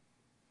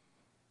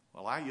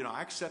 Well, I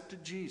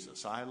accepted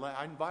Jesus. I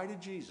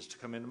invited Jesus to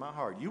come into my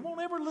heart. You won't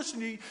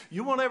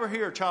ever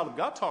hear a child of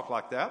God talk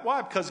like that.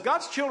 Why? Because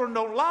God's children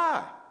don't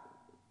lie.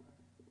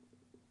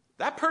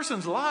 That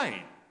person's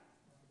lying.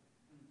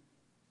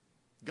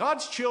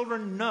 God's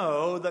children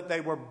know that they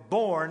were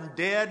born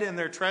dead in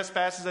their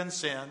trespasses and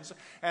sins,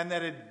 and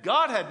that if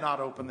God had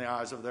not opened the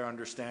eyes of their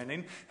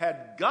understanding,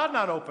 had God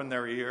not opened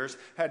their ears,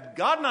 had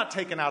God not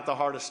taken out the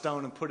heart of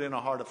stone and put in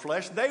a heart of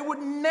flesh, they would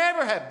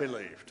never have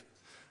believed.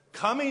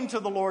 Coming to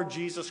the Lord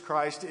Jesus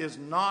Christ is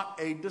not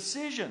a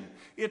decision.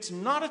 It's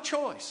not a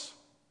choice.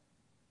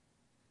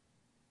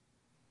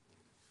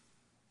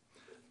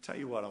 Tell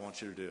you what I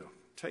want you to do.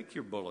 take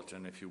your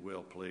bulletin, if you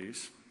will,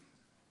 please,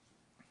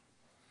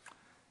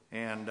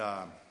 and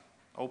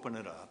open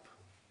it up.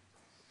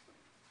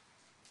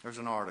 There's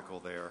an article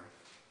there.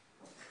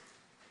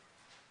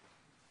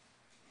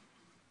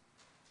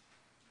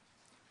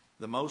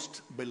 The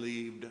most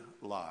believed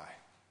lie.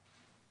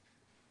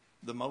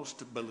 The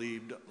most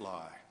believed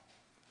lie.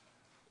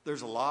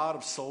 There's a lot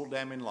of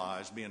soul-damning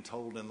lies being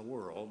told in the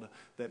world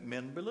that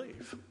men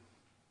believe.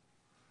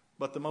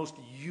 But the most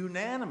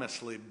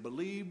unanimously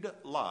believed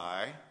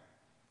lie,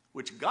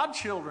 which God's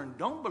children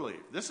don't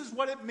believe. This is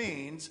what it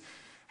means.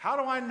 How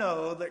do I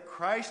know that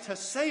Christ has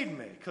saved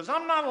me? Because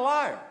I'm not a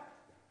liar.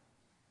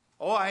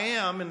 Oh, I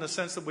am in the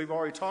sense that we've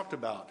already talked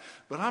about.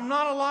 But I'm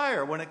not a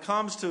liar when it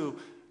comes to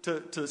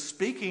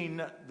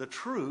speaking the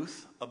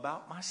truth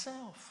about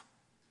myself.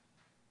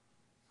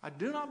 I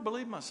do not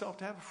believe myself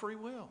to have a free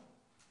will.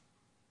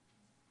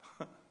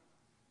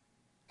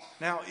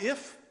 Now,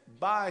 if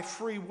by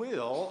free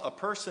will a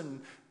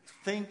person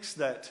thinks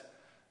that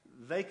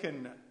they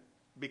can,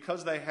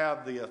 because they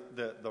have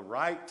the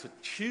right to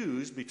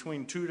choose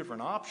between two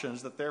different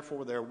options, that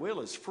therefore their will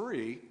is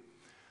free,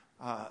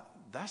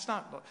 that's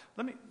not,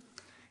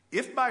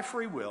 if by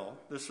free will,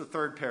 this is the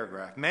third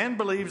paragraph, man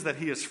believes that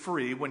he is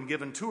free when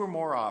given two or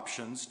more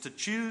options to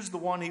choose the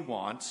one he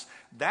wants,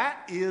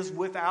 that is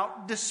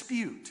without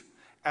dispute.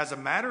 As a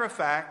matter of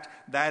fact,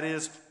 that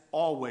is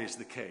always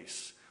the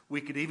case. We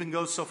could even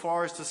go so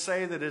far as to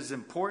say that it is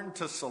important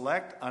to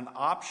select an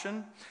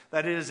option,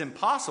 that it is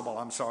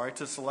impossible,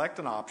 to select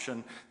an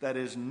option that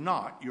is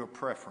not your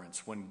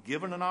preference. When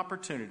given an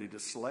opportunity to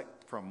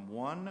select from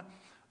one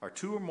or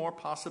two or more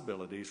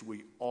possibilities,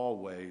 we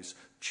always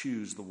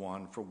choose the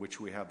one for which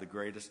we have the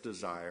greatest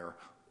desire,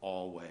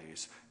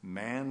 always.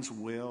 Man's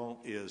will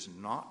is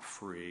not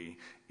free.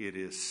 It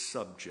is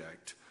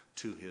subject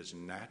to his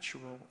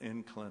natural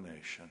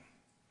inclination.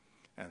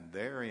 And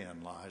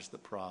therein lies the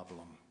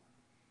problem.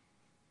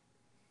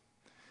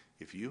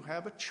 If you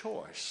have a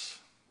choice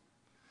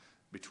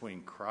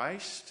between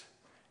Christ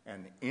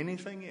and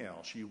anything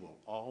else, you will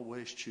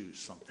always choose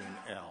something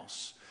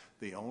else.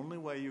 The only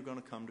way you're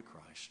going to come to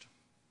Christ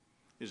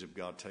is if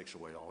God takes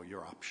away all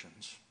your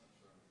options.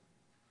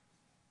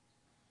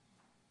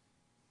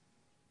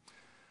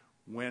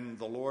 When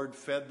the Lord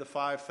fed the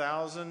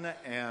 5,000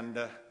 and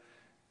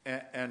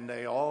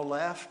they all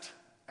left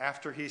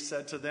after he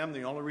said to them,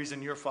 the only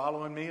reason you're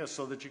following me is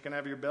so that you can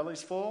have your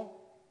bellies full.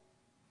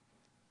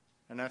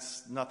 And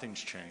nothing's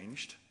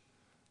changed.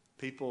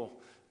 People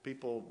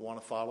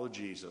want to follow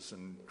Jesus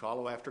and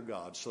follow after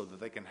God so that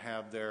they can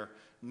have their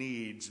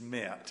needs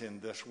met in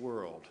this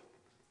world.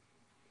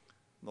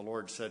 The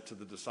Lord said to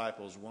the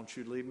disciples, won't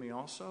you leave me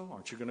also?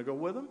 Aren't you going to go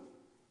with them?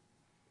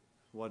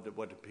 What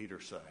did Peter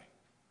say?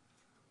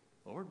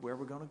 Lord, where are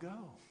we going to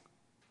go?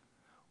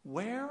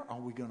 Where are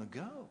we going to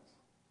go?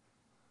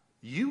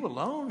 You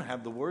alone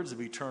have the words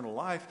of eternal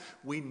life.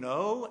 We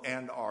know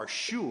and are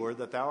sure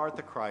that thou art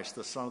the Christ,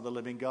 the Son of the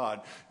living God.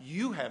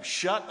 You have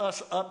shut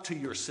us up to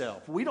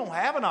yourself. We don't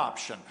have an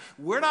option.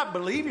 We're not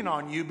believing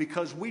on you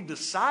because we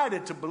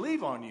decided to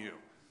believe on you.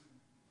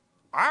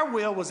 Our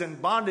will was in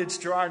bondage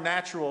to our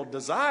natural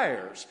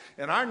desires,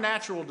 and our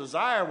natural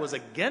desire was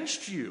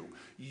against you.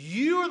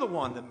 You're the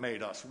one that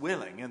made us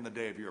willing in the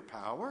day of your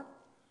power.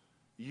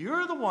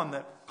 You're the one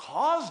that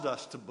caused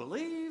us to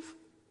believe.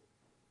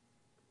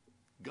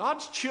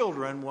 God's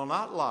children will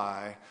not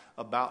lie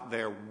about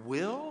their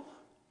will,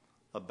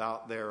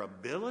 about their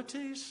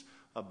abilities,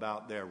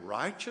 about their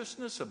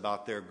righteousness,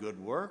 about their good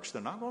works.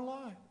 They're not going to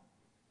lie.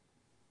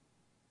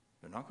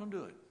 They're not going to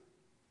do it.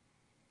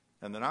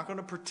 And they're not going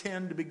to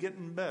pretend to be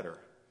getting better.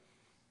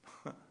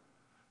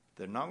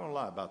 They're not going to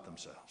lie about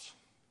themselves.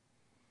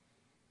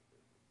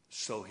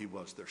 So he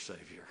was their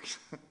Savior.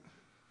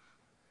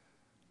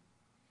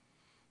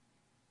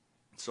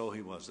 So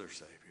he was their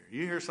Savior.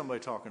 You hear somebody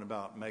talking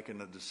about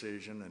making a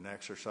decision and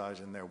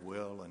exercising their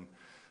will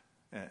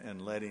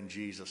and letting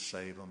Jesus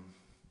save them.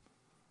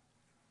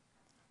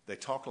 They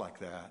talk like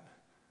that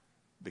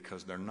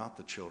because they're not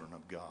the children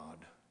of God.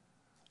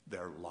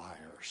 They're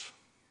liars.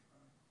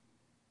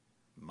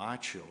 My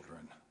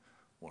children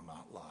will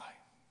not lie.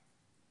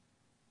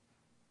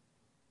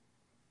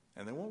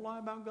 And they won't lie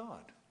about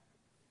God.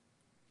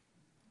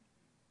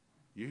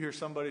 You hear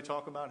somebody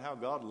talk about how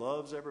God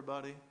loves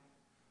everybody.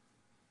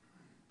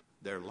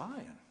 They're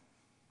lying.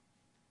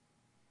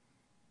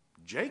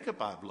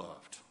 Jacob I've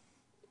loved.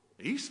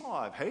 Esau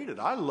I've hated.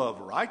 I love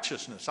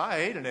righteousness. I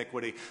hate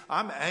iniquity.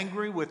 I'm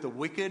angry with the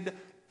wicked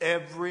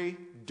every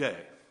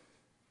day.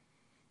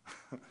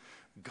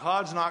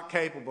 God's not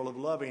capable of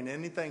loving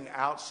anything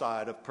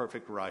outside of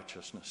perfect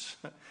righteousness.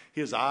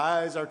 His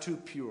eyes are too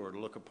pure to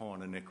look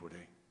upon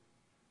iniquity.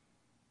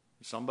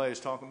 If somebody's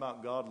talking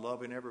about God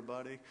loving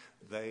everybody,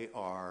 they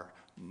are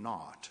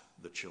not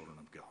the children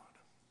of God.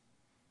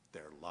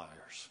 They're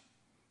liars.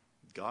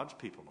 God's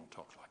people don't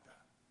talk like that.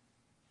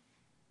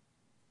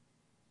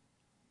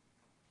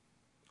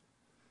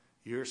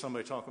 You hear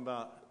somebody talking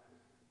about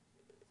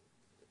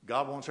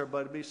God wants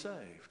everybody to be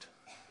saved.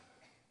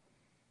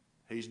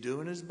 He's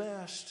doing his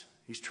best.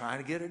 He's trying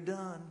to get it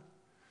done.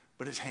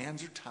 but his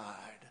hands are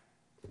tied.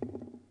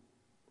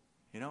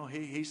 You know,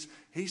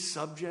 he's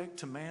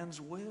subject to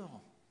man's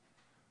will.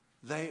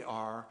 They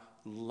are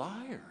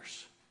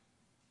liars.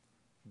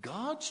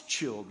 God's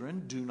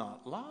children do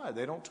not lie.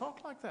 They don't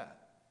talk like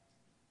that.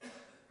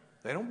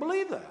 They don't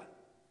believe that.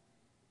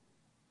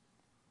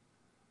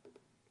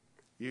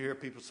 You hear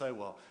people say,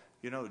 well,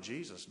 you know,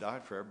 Jesus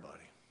died for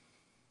everybody.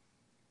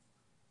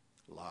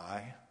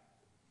 Lie.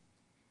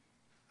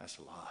 That's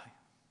a lie.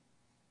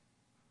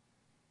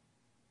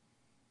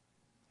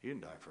 He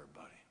didn't die for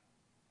everybody.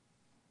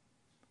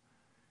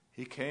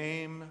 He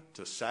came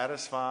to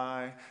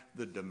satisfy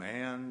the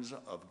demands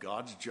of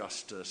God's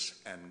justice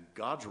and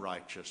God's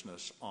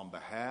righteousness on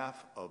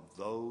behalf of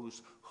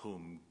those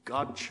whom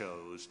God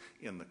chose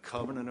in the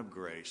covenant of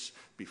grace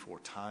before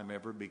time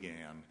ever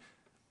began,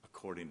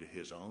 according to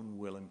his own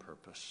will and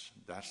purpose.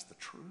 That's the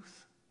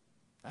truth.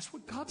 That's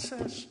what God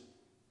says.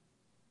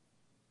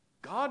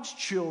 God's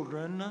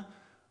children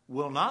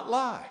will not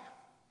lie.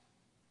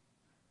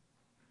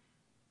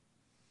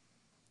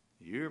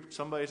 You hear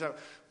somebody say,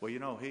 well, you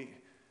know, he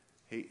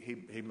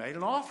made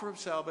an offer of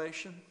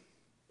salvation.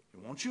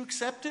 Won't you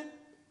accept it?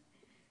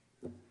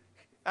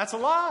 That's a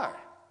lie.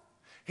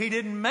 He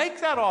didn't make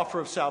that offer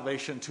of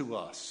salvation to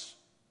us.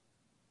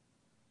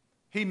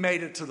 He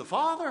made it to the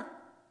Father.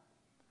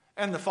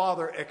 And the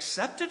Father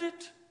accepted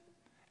it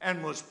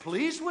and was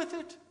pleased with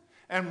it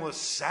and was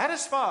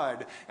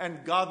satisfied.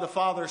 And God the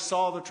Father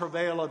saw the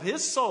travail of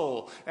his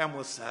soul and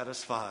was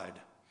satisfied.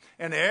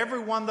 And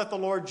everyone that the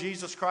Lord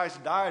Jesus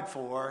Christ died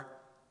for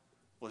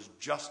was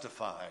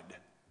justified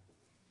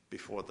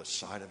before the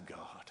sight of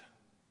God.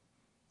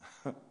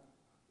 And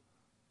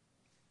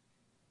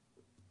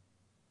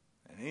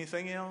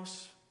anything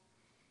else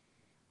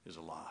is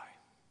a lie.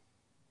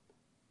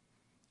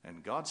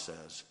 And God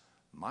says,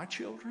 my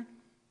children,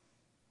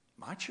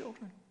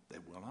 they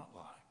will not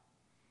lie.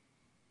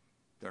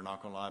 They're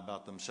not going to lie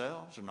about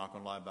themselves. They're not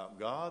going to lie about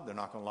God. They're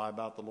not going to lie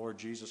about the Lord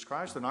Jesus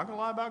Christ. They're not going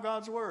to lie about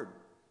God's word.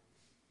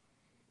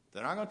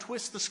 They're not going to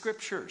twist the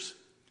scriptures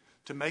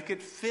to make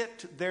it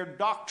fit their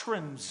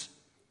doctrines.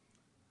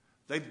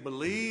 They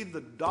believe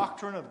the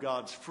doctrine of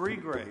God's free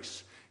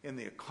grace in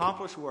the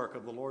accomplished work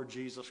of the Lord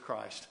Jesus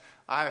Christ.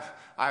 I've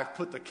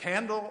put the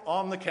candle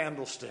on the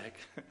candlestick,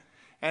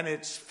 and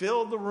it's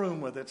filled the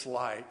room with its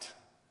light.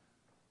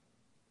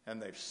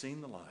 And they've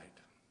seen the light.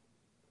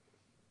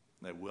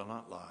 They will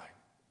not lie.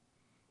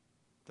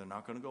 They're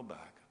not going to go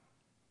back.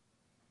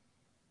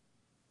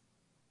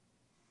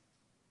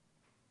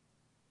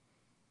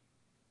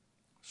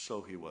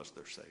 So he was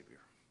their Savior.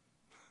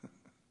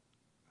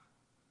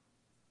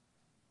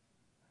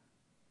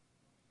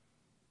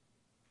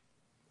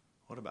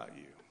 What about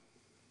you?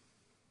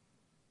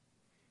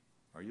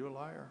 Are you a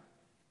liar?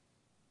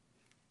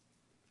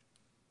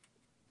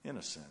 In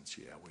a sense,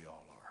 yeah, we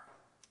all are.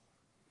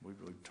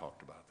 We've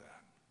talked about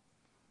that.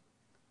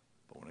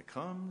 But when it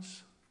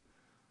comes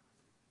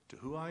to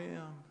who I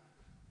am,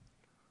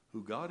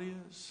 who God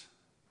is,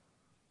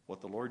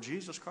 what the Lord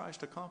Jesus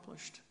Christ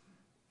accomplished,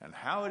 and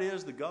how it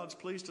is that God's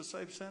pleased to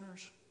save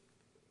sinners,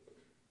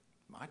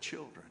 my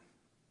children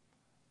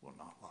will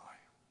not lie.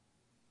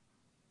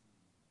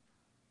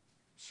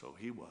 So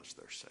he was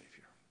their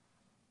Savior.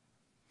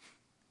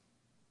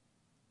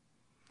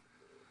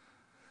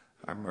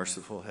 Our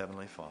merciful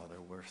Heavenly Father,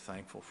 we're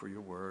thankful for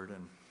your word,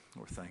 and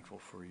we're thankful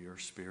for your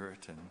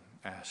Spirit, and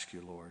ask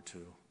you, Lord,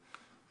 to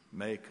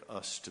make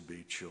us to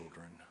be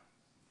children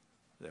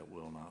that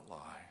will not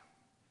lie.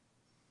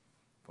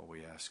 For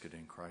we ask it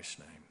in Christ's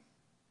name.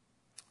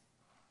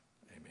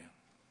 Amen.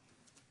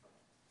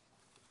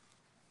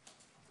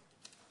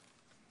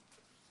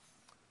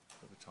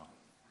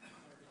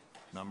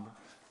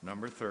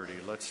 Number 30.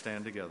 Let's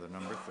stand together.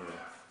 Number 30.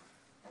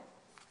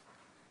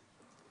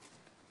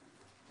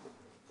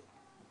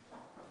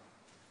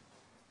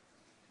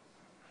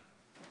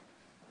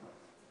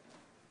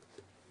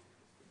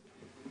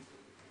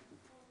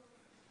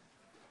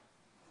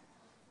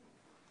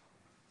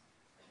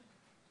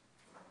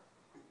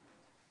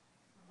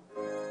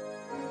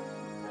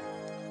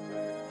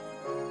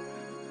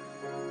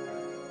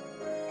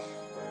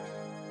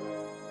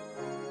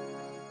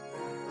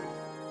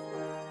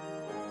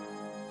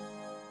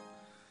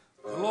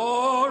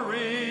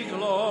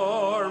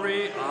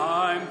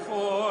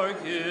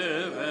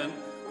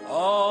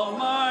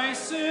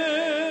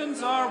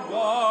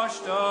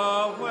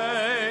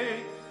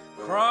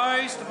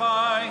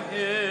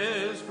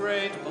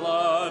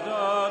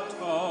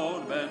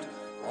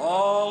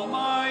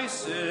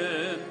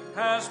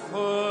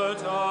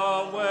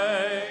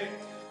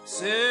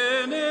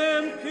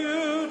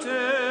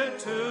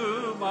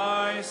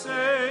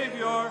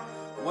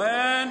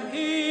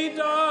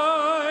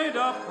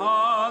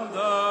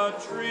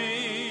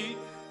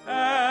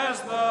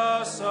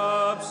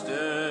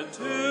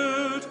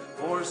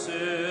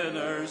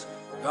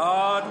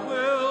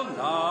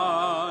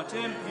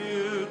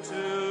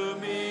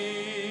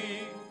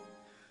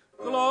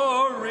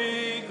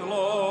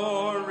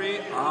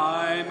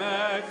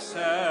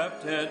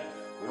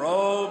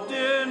 Robed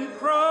in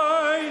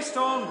Christ's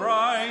own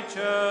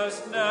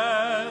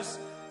righteousness,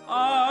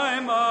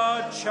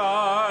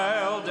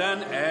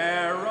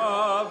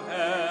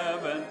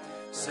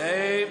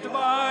 saved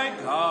by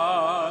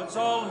God's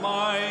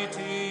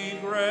almighty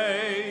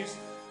grace.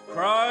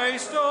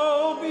 Christ's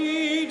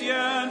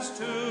obedience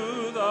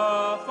to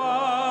the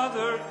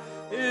Father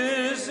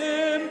is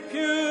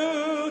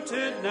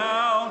imputed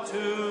now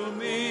to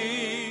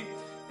me.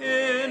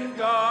 In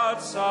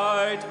God's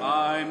sight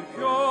I'm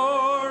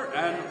pure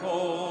and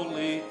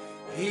holy.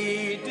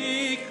 He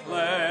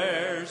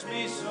declares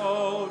me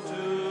so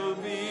to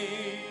be.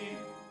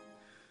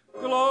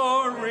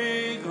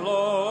 Glory,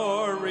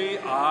 glory,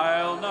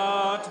 I'll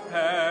not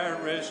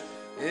perish.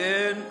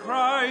 In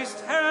Christ's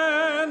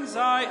hands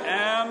I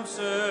am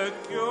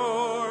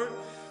secure.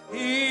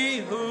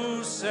 He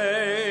who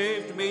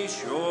saved me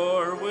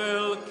sure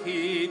will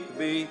keep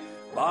me.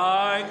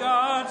 By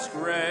God's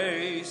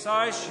grace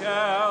I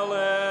shall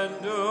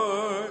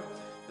endure.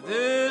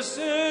 This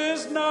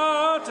is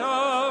not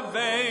a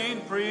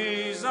vain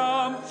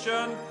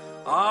presumption.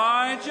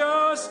 I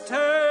just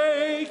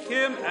take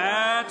him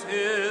at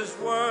his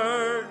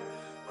word.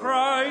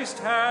 Christ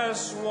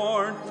has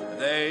sworn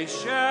they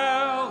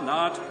shall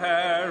not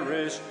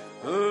perish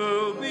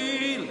who believe.